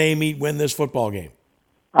 Can Amite win this football game?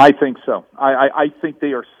 I think so. I think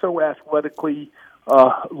they are so athletically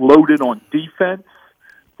loaded on defense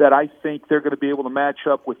that I think they're going to be able to match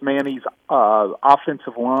up with Manny's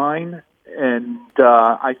offensive line, and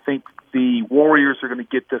I think the Warriors are going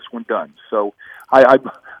to get this one done. So I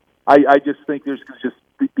just think there's going to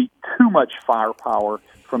just be too much firepower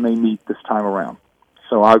from Amite this time around.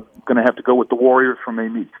 So I'm going to have to go with the Warriors from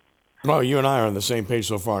Amite. Well, you and I are on the same page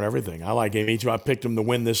so far on everything. I like Amite, too. I picked them to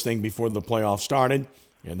win this thing before the playoffs started,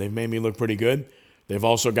 and they've made me look pretty good. They've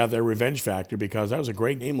also got their revenge factor because that was a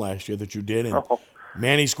great game last year that you did, and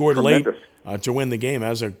Manny scored late to win the game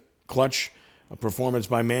as a clutch performance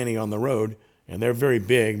by Manny on the road, and they're very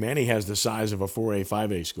big. Manny has the size of a 4A,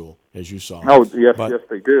 5A school, as you saw. Oh, yes, yes,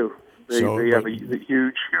 they do. They have a huge,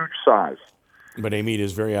 huge size. But Amite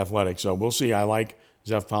is very athletic, so we'll see. I like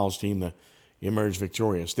Zeph Powell's team to emerge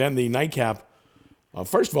victorious. Then the nightcap,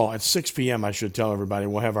 first of all, at 6 p.m., I should tell everybody,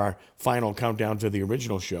 we'll have our final countdown to the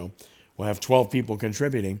original show. We'll have 12 people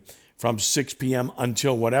contributing from 6 p.m.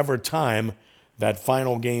 until whatever time that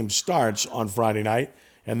final game starts on Friday night,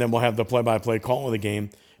 and then we'll have the play-by-play call of the game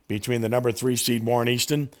between the number 3 seed Warren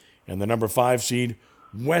Easton and the number 5 seed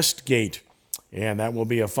Westgate. And that will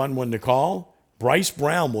be a fun one to call. Bryce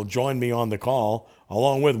Brown will join me on the call,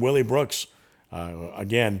 along with Willie Brooks.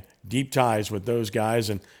 Again, deep ties with those guys.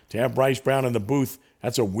 And to have Bryce Brown in the booth,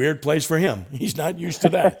 that's a weird place for him. He's not used to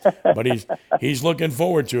that. But he's looking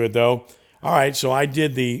forward to it, though. All right, so I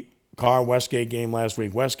did the Carr-Westgate game last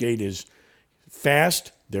week. Westgate is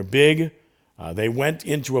fast. They're big. They went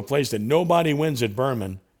into a place that nobody wins at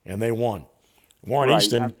Berman, and they won. Warren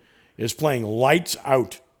Easton is playing lights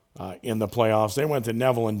out in the playoffs. They went to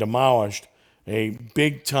Neville and demolished a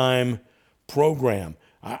big-time program.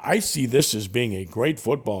 I see this as being a great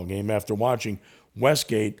football game after watching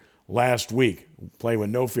Westgate last week play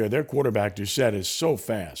with no fear. Their quarterback, Doucette, is so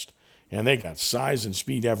fast, and they got size and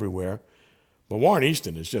speed everywhere. But Warren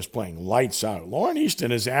Easton is just playing lights out. Warren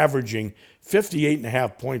Easton is averaging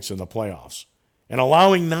 58.5 points in the playoffs and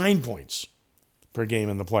allowing 9 points per game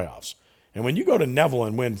in the playoffs. And when you go to Neville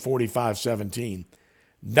and win 45-17,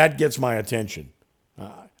 that gets my attention.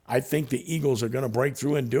 I think the Eagles are going to break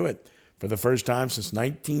through and do it for the first time since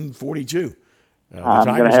 1942. The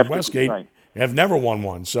Tigers of Westgate have never won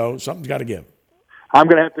one, so something's got to give. I'm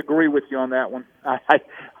going to have to agree with you on that one.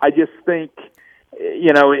 I just think,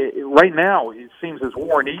 right now it seems as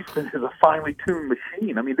Warren Easton is a finely tuned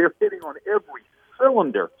machine. I mean, they're hitting on every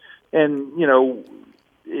cylinder, and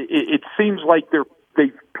it seems like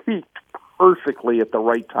they've peaked perfectly at the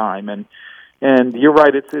right time. And you're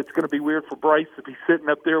right, it's going to be weird for Bryce to be sitting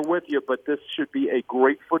up there with you, but this should be a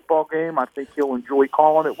great football game. I think he'll enjoy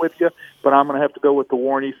calling it with you, but I'm going to have to go with the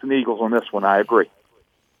Warren Easton Eagles on this one. I agree.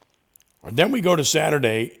 Then we go to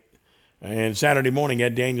Saturday, and Saturday morning,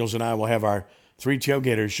 Ed Daniels and I will have our 3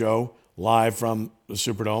 Tailgaters show live from the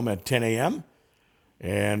Superdome at 10 a.m.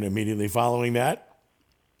 And immediately following that,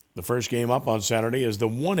 the first game up on Saturday is the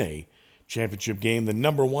 1A championship game, the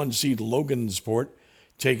number 1 seed Logansport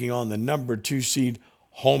taking on the number 2 seed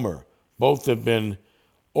Homer. Both have been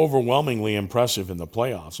overwhelmingly impressive in the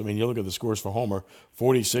playoffs. I mean, you look at the scores for Homer,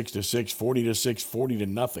 46-6, 40-6,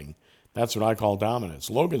 40-0. That's what I call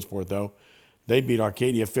dominance. Logansport, though, they beat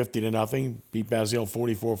Arcadia 50-0, beat Basile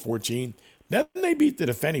 44-14. Then they beat the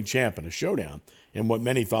defending champ in a showdown in what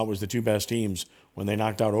many thought was the two best teams when they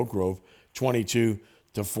knocked out Oak Grove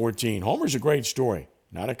 22-14. Homer's a great story.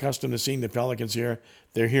 Not accustomed to seeing the Pelicans here.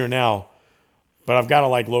 They're here now. But I've got to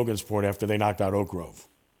like Logansport after they knocked out Oak Grove.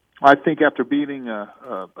 I think after beating a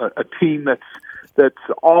team that's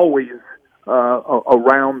always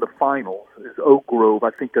around the finals is Oak Grove,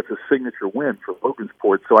 I think that's a signature win for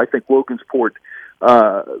Logansport. So I think Logansport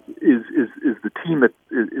is the team that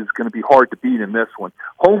is going to be hard to beat in this one.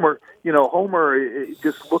 Homer,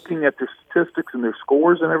 just looking at their statistics and their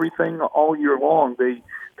scores and everything all year long,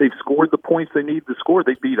 they've scored the points they need to score.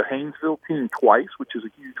 They beat a Haynesville team twice, which is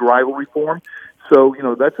a huge rivalry for them. So,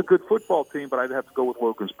 that's a good football team, but I'd have to go with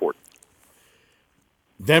Logansport.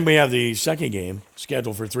 Then we have the second game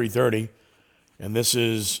scheduled for 3:30, and this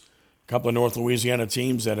is a couple of North Louisiana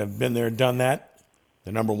teams that have been there, done that.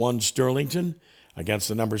 The number 1, Sterlington, against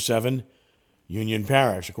the number 7, Union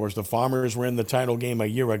Parish. Of course, the Farmers were in the title game a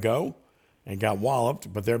year ago and got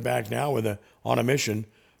walloped, but they're back now on a mission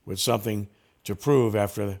with something to prove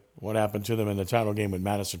after what happened to them in the title game with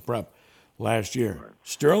Madison Prep last year. Right.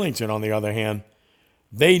 Sterlington, on the other hand,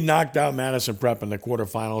 they knocked out Madison Prep in the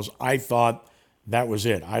quarterfinals. I thought that was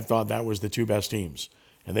it. I thought that was the two best teams.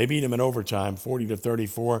 And they beat them in overtime,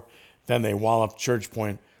 40-34. Then they walloped Church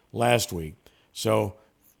Point last week. So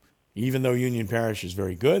even though Union Parish is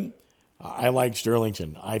very good, I like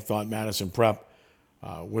Sterlington. I thought Madison Prep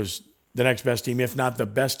was the next best team, if not the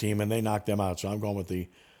best team, and they knocked them out. So I'm going with the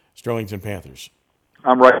Sterlington Panthers.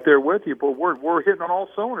 I'm right there with you, but we're hitting on all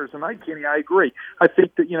cylinders tonight, Kenny. I agree. I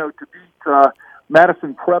think that to beat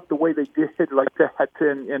Madison Prep the way they did, like that,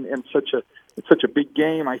 in such a big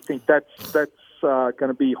game, I think that's going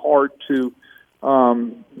to be hard to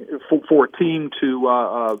for a team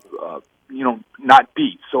to not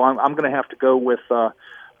beat. So I'm going to have to go with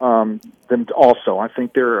them also. I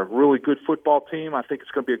think they're a really good football team. I think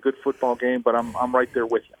it's going to be a good football game, but I'm right there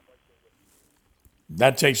with you.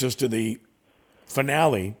 That takes us to the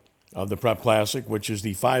finale of the Prep Classic, which is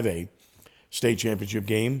the 5A state championship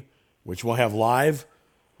game, which we'll have live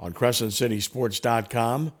on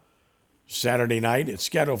CrescentCitySports.com Saturday night. It's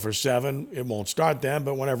scheduled for 7. It won't start then,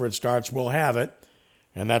 but whenever it starts, we'll have it.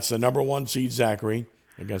 And that's the number 1 seed, Zachary,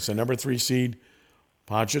 against the number 3 seed,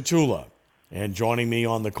 Ponchatoula. And joining me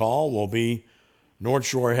on the call will be North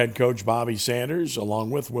Shore head coach Bobby Sanders,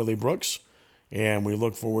 along with Willie Brooks. And we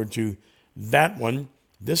look forward to that one.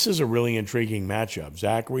 This is a really intriguing matchup.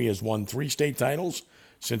 Zachary has won 3 state titles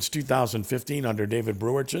since 2015 under David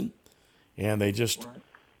Brewerton. And they just,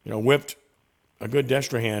 whipped a good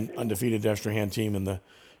Destrehan, undefeated Destrehan team in the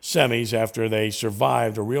semis after they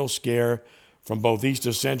survived a real scare from both East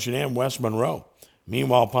Ascension and West Monroe.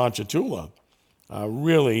 Meanwhile, Ponchatoula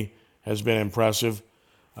really has been impressive.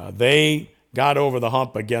 They got over the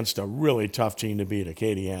hump against a really tough team to beat,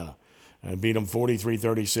 Acadiana, and beat them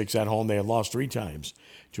 43-36 at home. They had lost 3 times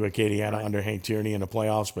to Acadiana under Hank Tierney in the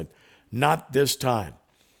playoffs, but not this time.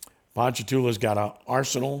 Ponchatoula's got an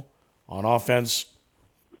arsenal on offense.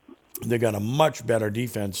 They've got a much better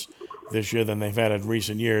defense this year than they've had in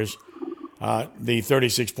recent years. The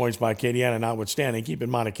 36 points by Acadiana notwithstanding, keep in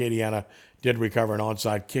mind Acadiana did recover an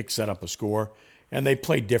onside kick, set up a score, and they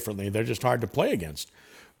played differently. They're just hard to play against,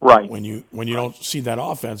 right? When you don't see that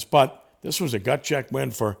offense. But this was a gut check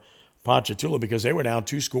win for Ponchatoula because they were down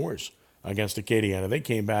 2 scores against Acadiana. They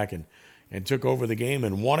came back and took over the game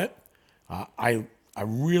and won it. I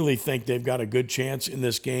really think they've got a good chance in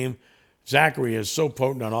this game. Zachary is so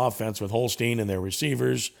potent on offense with Holstein and their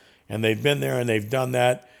receivers, and they've been there and they've done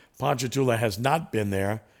that. Ponchatoula has not been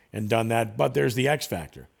there and done that, but there's the X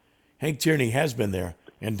factor. Hank Tierney has been there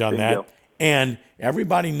and done that, and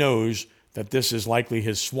everybody knows that this is likely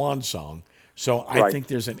his swan song. So I think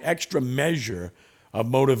there's an extra measure of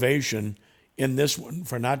motivation in this one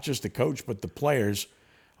for not just the coach but the players.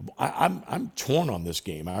 I'm torn on this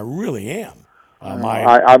game. I really am.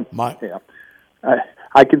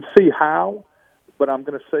 I can see how, but I'm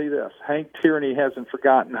going to say this. Hank Tierney hasn't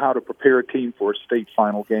forgotten how to prepare a team for a state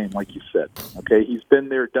final game, like you said. Okay, he's been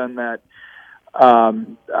there, done that.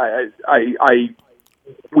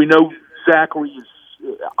 We know Zachary is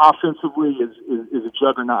offensively is a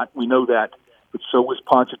juggernaut. We know that, but so is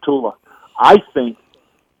Ponchatoula. I think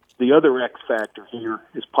the other X factor here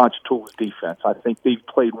is Ponchatoula's defense. I think they've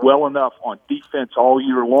played well enough on defense all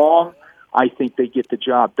year long. I think they get the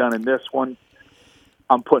job done in this one.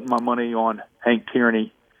 I'm putting my money on Hank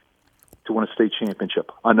Tierney to win a state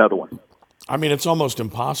championship. Another one. I mean, it's almost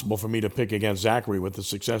impossible for me to pick against Zachary with the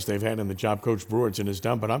success they've had and the job Coach Brewerton has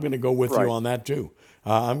done, but I'm going to go with you on that too.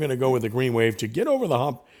 I'm going to go with the Green Wave to get over the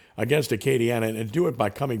hump against Acadiana and do it by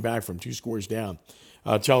coming back from 2 scores down.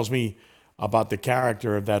 Tells me about the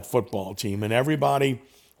character of that football team. And everybody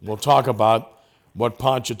will talk about what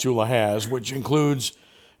Ponchatoula has, which includes,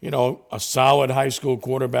 a solid high school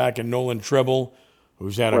quarterback in Nolan Tribble,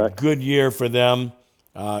 who's had a good year for them.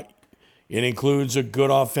 It includes a good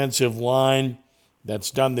offensive line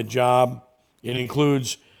that's done the job. It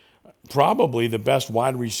includes probably the best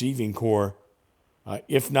wide receiving core,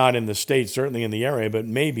 if not in the state, certainly in the area, but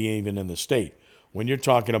maybe even in the state. When you're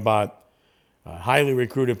talking about a highly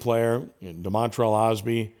recruited player, DeMontrell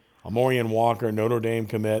Osby, Amorian Walker, Notre Dame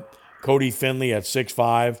commit, Cody Finley at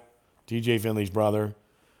 6'5", TJ Finley's brother.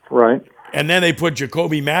 Right. And then they put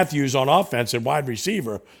Jacoby Matthews on offense at wide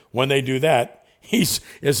receiver. When they do that, he's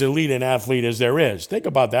as elite an athlete as there is. Think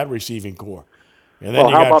about that receiving core. And then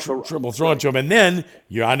you got Tribble throwing to him. And then,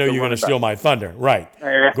 I know you're going to steal my thunder. Right.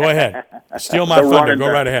 Go ahead. Steal my thunder.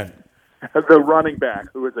 Go right ahead. The running back,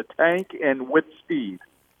 who is a tank and with speed.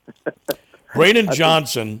 Braden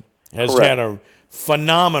Johnson has had a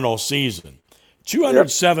phenomenal season.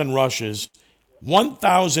 207 rushes,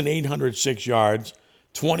 1,806 yards,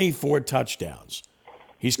 24 touchdowns.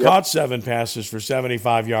 He's caught 7 passes for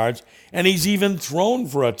 75 yards, and he's even thrown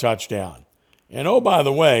for a touchdown. And, oh, by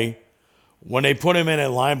the way, when they put him in at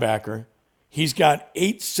linebacker, he's got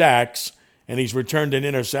 8 sacks, and he's returned an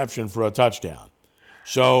interception for a touchdown.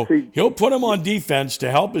 So he'll put him on defense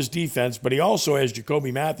to help his defense, but he also has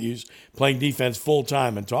Jacoby Matthews playing defense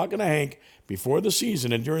full-time. And talking to Hank before the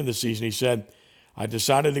season and during the season, he said, I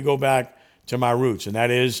decided to go back to my roots, and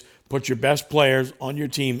that is put your best players on your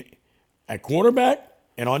team at quarterback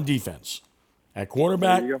and on defense. At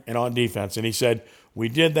quarterback and on defense. And he said, we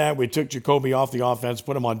did that. We took Jacoby off the offense,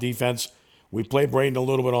 put him on defense. We played Braden a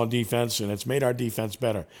little bit on defense, and it's made our defense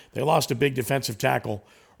better. They lost a big defensive tackle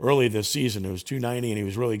early this season. It was 290, and he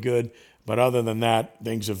was really good. But other than that,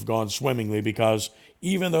 things have gone swimmingly because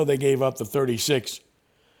even though they gave up the 36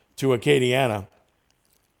 to Acadiana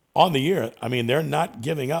on the year, I mean, they're not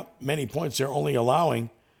giving up many points. They're only allowing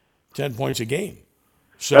 10 points a game.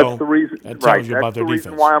 So that's the reason, that tells you about their defense. That's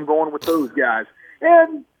the reason why I'm going with those guys.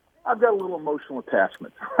 And I've got a little emotional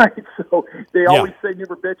attachment, right? So they always say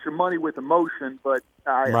never bet your money with emotion, but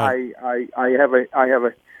I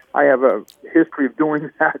have a history of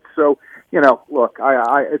doing that. So, look,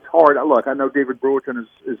 it's hard. Look, I know David Brewerton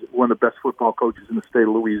is one of the best football coaches in the state of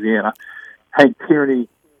Louisiana. Hank Tierney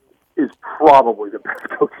is probably the best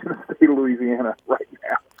coach in the state of Louisiana right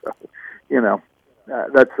now. So,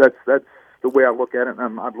 that's the way I look at it.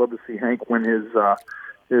 And I'd love to see Hank win his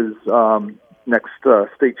next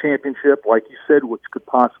state championship, like you said, which could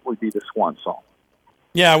possibly be the swan song.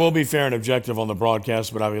 Yeah, we'll be fair and objective on the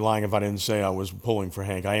broadcast, but I'd be lying if I didn't say I was pulling for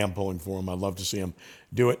Hank. I am pulling for him. I'd love to see him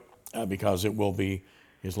do it because it will be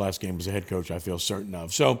his last game as a head coach, I feel certain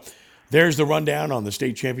of. So there's the rundown on the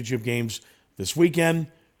state championship games this weekend.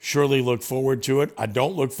 Surely look forward to it. I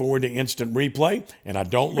don't look forward to instant replay, and I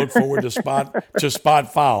don't look forward to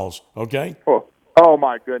spot fouls, okay? Oh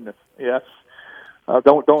my goodness, yes.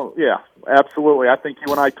 Yeah, absolutely. I think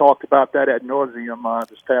you and I talked about that ad nauseum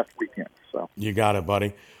this past weekend. So you got it,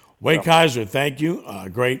 buddy. Wade Kaiser, thank you.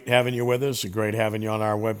 Great having you with us. Great having you on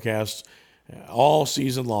our webcasts all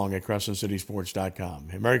season long at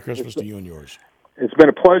CrescentCitySports.com. Merry Christmas to you and yours. It's been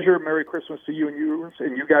a pleasure. Merry Christmas to you and yours.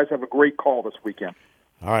 And you guys have a great call this weekend.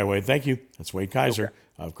 All right, Wade, thank you. That's Wade Kaiser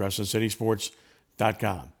of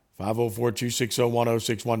CrescentCitySports.com.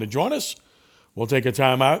 504-260-1061 to join us. We'll take a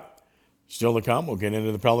timeout. Still to come, we'll get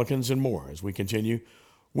into the Pelicans and more as we continue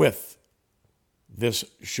with this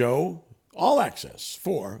show, All Access,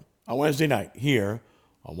 for a Wednesday night here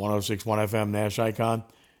on 106.1 FM Nash Icon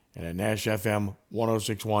and at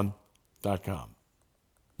NashFM1061.com.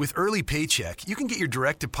 With Early Paycheck, you can get your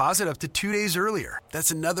direct deposit up to 2 days earlier.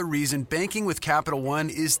 That's another reason banking with Capital One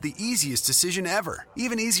is the easiest decision ever.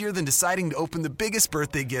 Even easier than deciding to open the biggest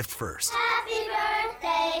birthday gift first. Happy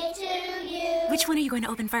birthday to you. Which one are you going to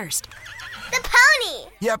open first? The pony!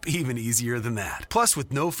 Yep, even easier than that. Plus,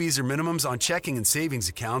 with no fees or minimums on checking and savings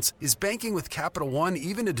accounts, is banking with Capital One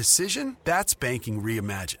even a decision? That's banking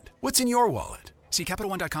reimagined. What's in your wallet? See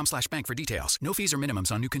CapitalOne.com/bank for details. No fees or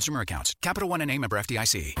minimums on new consumer accounts. Capital One and a member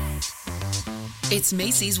FDIC. It's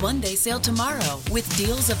Macy's One-Day Sale tomorrow with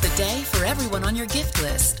deals of the day for everyone on your gift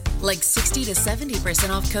list. Like 60 to 70%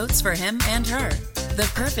 off coats for him and her.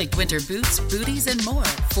 The perfect winter boots, booties, and more,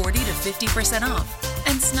 40 to 50% off.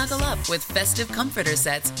 And snuggle up with festive comforter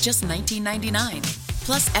sets, just $19.99.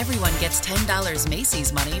 Plus, everyone gets $10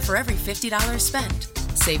 Macy's money for every $50 spent.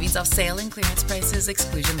 Savings off sale and clearance prices.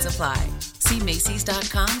 Exclusions apply. See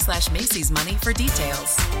Macys.com/Macys Money for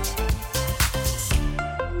details.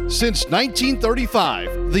 Since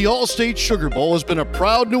 1935, the All-State Sugar Bowl has been a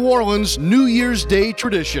proud New Orleans New Year's Day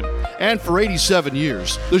tradition. And for 87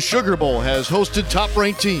 years, the Sugar Bowl has hosted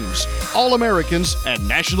top-ranked teams, All-Americans, and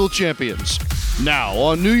national champions. Now,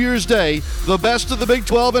 on New Year's Day, the best of the Big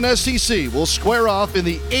 12 and SEC will square off in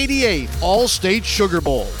the 88th All-State Sugar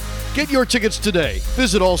Bowl. Get your tickets today.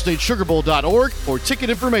 Visit allstatesugarbowl.org for ticket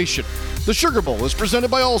information. The Sugar Bowl is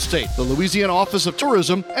presented by Allstate, the Louisiana Office of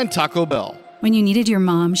Tourism, and Taco Bell. When you needed your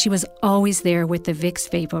mom, she was always there with the Vicks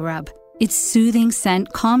VapoRub. Its soothing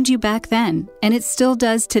scent calmed you back then, and it still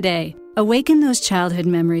does today. Awaken those childhood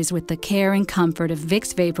memories with the care and comfort of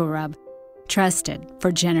Vicks VapoRub. Trusted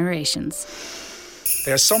for generations.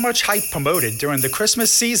 There's so much hype promoted during the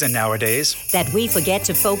Christmas season nowadays that we forget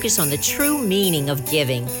to focus on the true meaning of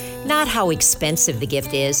giving. Not how expensive the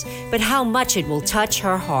gift is, but how much it will touch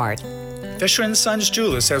her heart. Fisher & Sons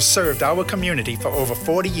Jewelers have served our community for over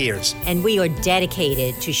 40 years. And we are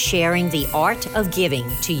dedicated to sharing the art of giving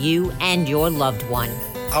to you and your loved one.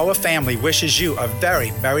 Our family wishes you a very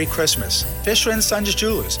Merry Christmas. Fisher & Sons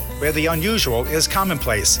Jewelers, where the unusual is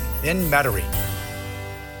commonplace, in Metairie.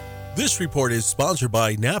 This report is sponsored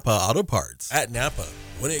by Napa Auto Parts. At Napa,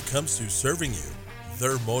 when it comes to serving you,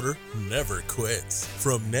 their motor never quits.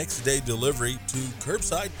 From next day delivery to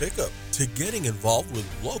curbside pickup to getting involved with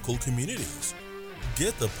local communities.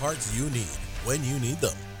 Get the parts you need when you need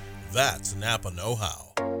them. That's Napa know-how.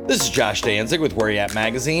 This is Josh Danzig with Where You At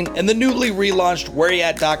Magazine and the newly relaunched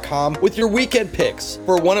WhereYouAt.com with your weekend picks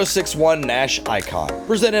for 1061 Nash Icon,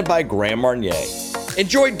 presented by Grand Marnier.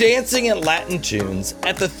 Enjoy dancing and Latin tunes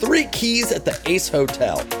at the Three Keys at the Ace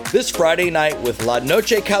Hotel this Friday night with La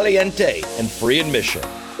Noche Caliente and free admission.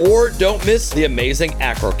 Or don't miss the amazing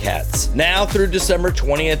Acrocats, now through December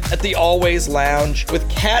 20th at the Always Lounge with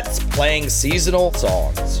cats playing seasonal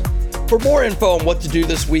songs. For more info on what to do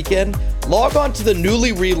this weekend, log on to the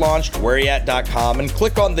newly relaunched WhereYouAt.com and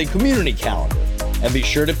click on the community calendar. And be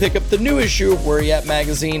sure to pick up the new issue of Where You At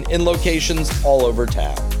Magazine in locations all over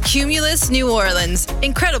town. Cumulus New Orleans.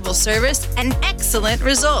 Incredible service and excellent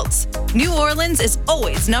results. New Orleans is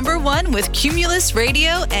always #1 with Cumulus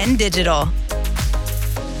Radio and Digital.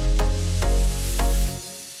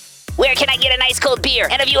 Where can I get a nice cold beer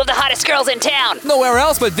and a view of the hottest girls in town? Nowhere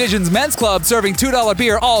else but Visions Men's Club, serving $2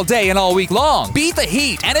 beer all day and all week long. Beat the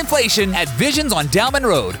heat and inflation at Visions on Downman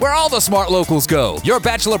Road, where all the smart locals go. Your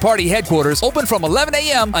bachelor party headquarters open from 11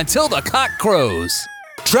 a.m. until the cock crows.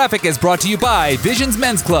 Traffic is brought to you by Visions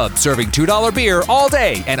Men's Club, serving $2 beer all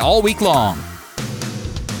day and all week long.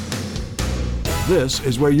 This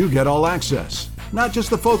is where you get all access. Not just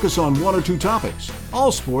the focus on one or two topics.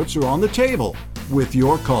 All sports are on the table with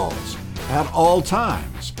your calls at all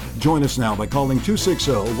times. Join us now by calling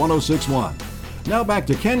 260-1061. Now back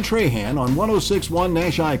to Ken Trahan on 1061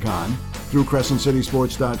 Nash Icon through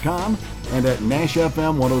CrescentCitySports.com and at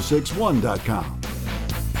NashFM1061.com.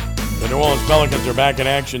 The New Orleans Pelicans are back in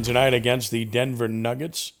action tonight against the Denver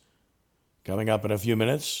Nuggets. Coming up in a few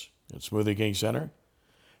minutes at Smoothie King Center.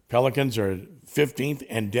 Pelicans are 15th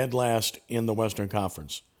and dead last in the Western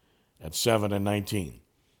Conference at 7-19.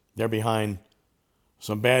 They're behind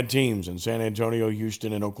some bad teams in San Antonio,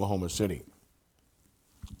 Houston, and Oklahoma City.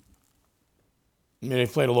 I mean,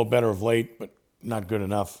 they've played a little better of late, but not good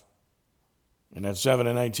enough. And at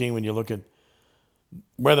 7-19, when you look at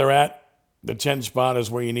where they're at, the 10 spot is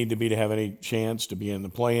where you need to be to have any chance to be in the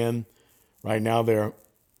play-in. Right now, they're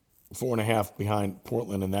 4.5 behind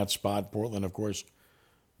Portland in that spot. Portland, of course,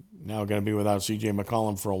 now going to be without C.J.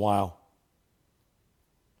 McCollum for a while.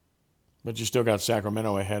 But you still got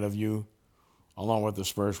Sacramento ahead of you, along with the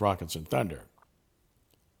Spurs, Rockets, and Thunder.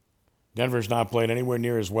 Denver's not played anywhere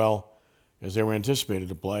near as well as they were anticipated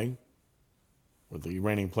to play, with the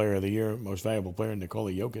reigning player of the year, most valuable player,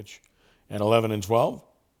 Nikola Jokic, at 11-12.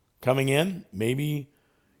 Coming in, maybe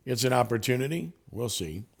it's an opportunity. We'll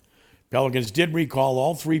see. Pelicans did recall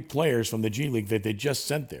all 3 players from the G League that they just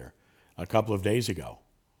sent there a couple of days ago.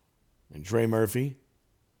 And Trey Murphy,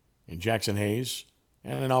 and Jackson Hayes,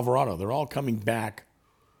 and in Alvarado. They're all coming back,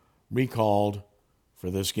 recalled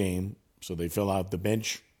for this game, so they fill out the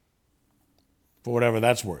bench for whatever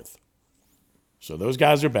that's worth. So those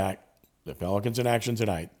guys are back. The Pelicans in action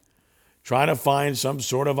tonight, trying to find some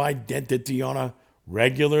sort of identity on a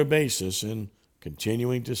regular basis and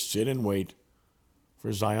continuing to sit and wait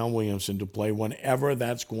for Zion Williamson to play whenever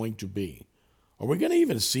that's going to be. Are we going to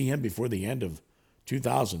even see him before the end of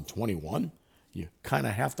 2021? You kind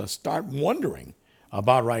of have to start wondering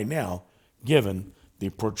about right now, given the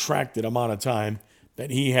protracted amount of time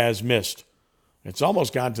that he has missed It's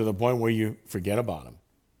almost gotten to the point where you forget about him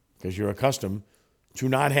because you're accustomed to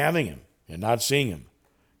not having him and not seeing him.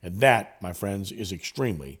 And that, my friends, is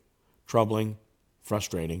extremely troubling,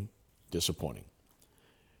 frustrating, disappointing.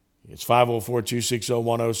 It's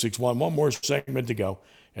 504-260-1061. One more segment to go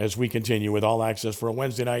as we continue with All Access for a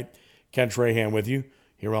Wednesday night. Ken Trahan with you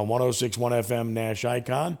here on 106.1 FM Nash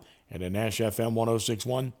Icon and at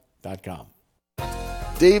NashFM1061.com.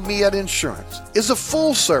 Dave Miette Insurance is a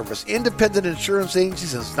full-service independent insurance agency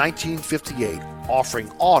since 1958,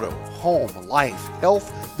 offering auto, home, life,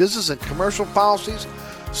 health, business, and commercial policies,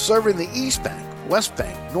 serving the East Bank, West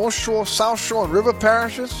Bank, North Shore, South Shore, and River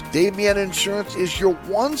parishes. Dave Miette Insurance is your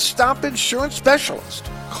one-stop insurance specialist.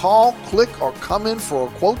 Call, click, or come in for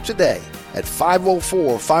a quote today at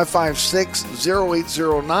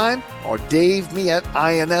 504-556-0809 or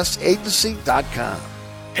DaveMietteINSAgency.com.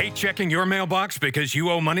 Hate checking your mailbox because you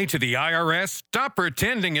owe money to the IRS? Stop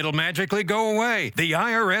pretending it'll magically go away. The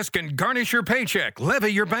IRS can garnish your paycheck,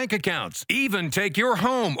 levy your bank accounts, even take your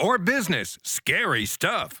home or business. Scary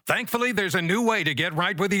stuff. Thankfully, there's a new way to get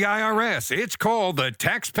right with the IRS. It's called the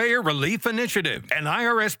Taxpayer Relief Initiative, an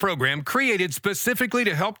IRS program created specifically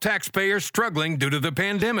to help taxpayers struggling due to the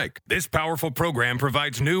pandemic. This powerful program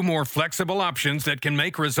provides new, more flexible options that can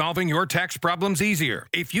make resolving your tax problems easier.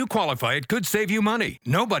 If you qualify, it could save you money.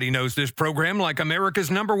 Nobody knows this program like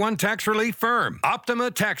America's #1 tax relief firm,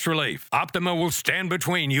 Optima Tax Relief. Optima will stand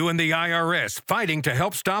between you and the IRS, fighting to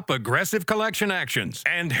help stop aggressive collection actions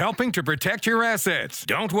and helping to protect your assets.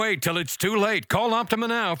 Don't wait till it's too late. Call Optima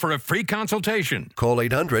now for a free consultation. Call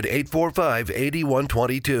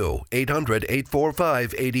 800-845-8122.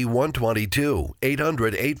 800-845-8122.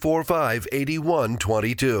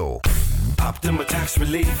 800-845-8122. Optima Tax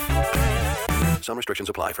Relief. Some restrictions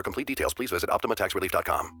apply. For complete details, please visit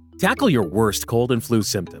OptimaTaxRelief.com. Tackle your worst cold and flu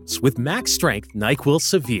symptoms with Max Strength NyQuil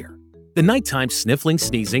Severe. The nighttime sniffling,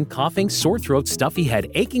 sneezing, coughing, sore throat, stuffy head,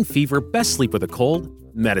 aching fever, best sleep with a cold,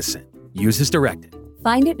 medicine. Use as directed.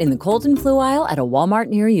 Find it in the cold and flu aisle at a Walmart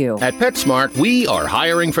near you. At PetSmart, we are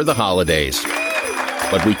hiring for the holidays.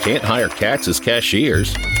 But we can't hire cats as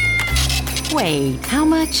cashiers. Wait, how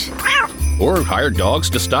much? Or hire dogs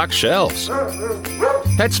to stock shelves.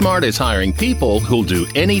 PetSmart is hiring people who'll do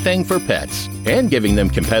anything for pets and giving them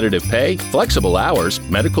competitive pay, flexible hours,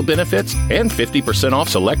 medical benefits, and 50% off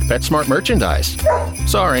select PetSmart merchandise.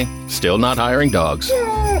 Sorry, still not hiring dogs.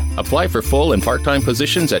 Apply for full and part-time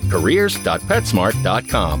positions at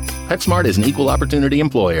careers.petsmart.com. PetSmart is an equal opportunity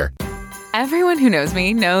employer. Everyone who knows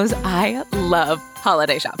me knows I love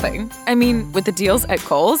holiday shopping. I mean, with the deals at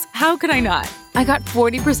Kohl's, how could I not? I got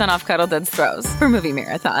 40% off Cuddle Duds throws for movie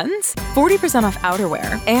marathons, 40% off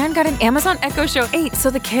outerwear, and got an Amazon Echo Show 8 so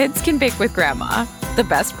the kids can bake with Grandma. The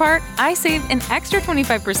best part? I saved an extra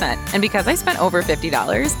 25%, and because I spent over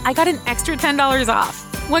 $50, I got an extra $10 off.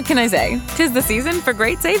 What can I say? 'Tis the season for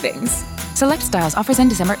great savings. Select styles. Offers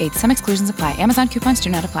end December 8th. Some exclusions apply. Amazon coupons do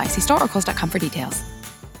not apply. See store or Kohl's.com for details.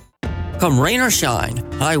 Come rain or shine,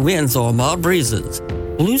 high winds or mild breezes,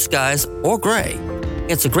 blue skies or gray,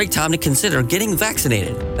 it's a great time to consider getting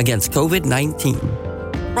vaccinated against COVID-19.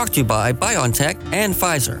 Brought to you by BioNTech and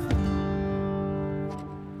Pfizer.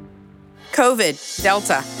 COVID,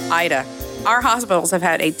 Delta, Ida. Our hospitals have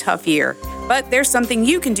had a tough year, but there's something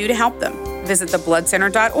you can do to help them. Visit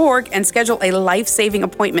thebloodcenter.org and schedule a life-saving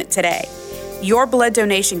appointment today. Your blood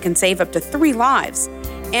donation can save up to 3 lives.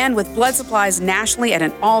 And with blood supplies nationally at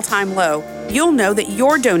an all-time low, you'll know that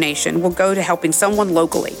your donation will go to helping someone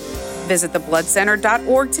locally. Visit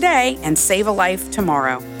thebloodcenter.org today and save a life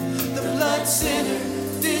tomorrow. The Blood Center,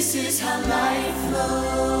 this is how life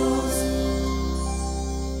flows.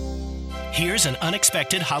 Here's an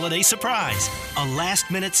unexpected holiday surprise. A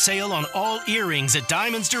last-minute sale on all earrings at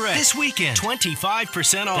Diamonds Direct. This weekend,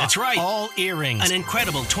 25% off. That's right, all earrings. An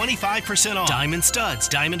incredible 25% off. Diamond studs,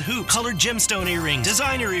 diamond hoops, colored gemstone earrings,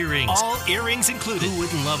 designer earrings. All earrings included. Who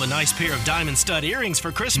wouldn't love a nice pair of diamond stud earrings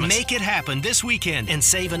for Christmas? Make it happen this weekend and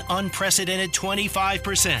save an unprecedented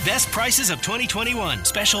 25%. Best prices of 2021.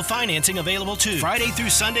 Special financing available too. Friday through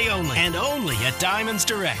Sunday only. And only at Diamonds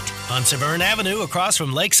Direct. On Severn Avenue across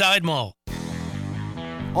from Lakeside Mall.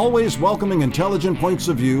 Always welcoming intelligent points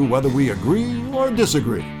of view, whether we agree or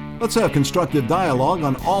disagree. Let's have constructive dialogue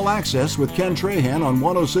on All Access with Ken Trahan on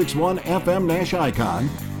 106.1 FM Nash Icon,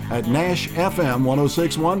 at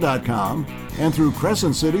NashFM1061.com, and through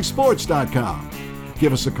CrescentCitySports.com.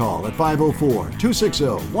 Give us a call at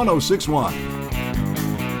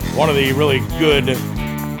 504-260-1061. One of the really good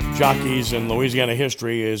jockeys in Louisiana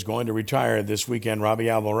history is going to retire this weekend. Robbie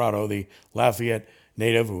Alvarado, the Lafayette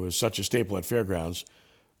native who was such a staple at fairgrounds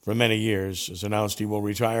for many years, has announced he will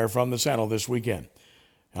retire from the saddle this weekend.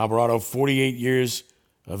 Alvarado, 48 years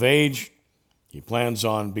of age. He plans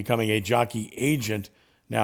on becoming a jockey agent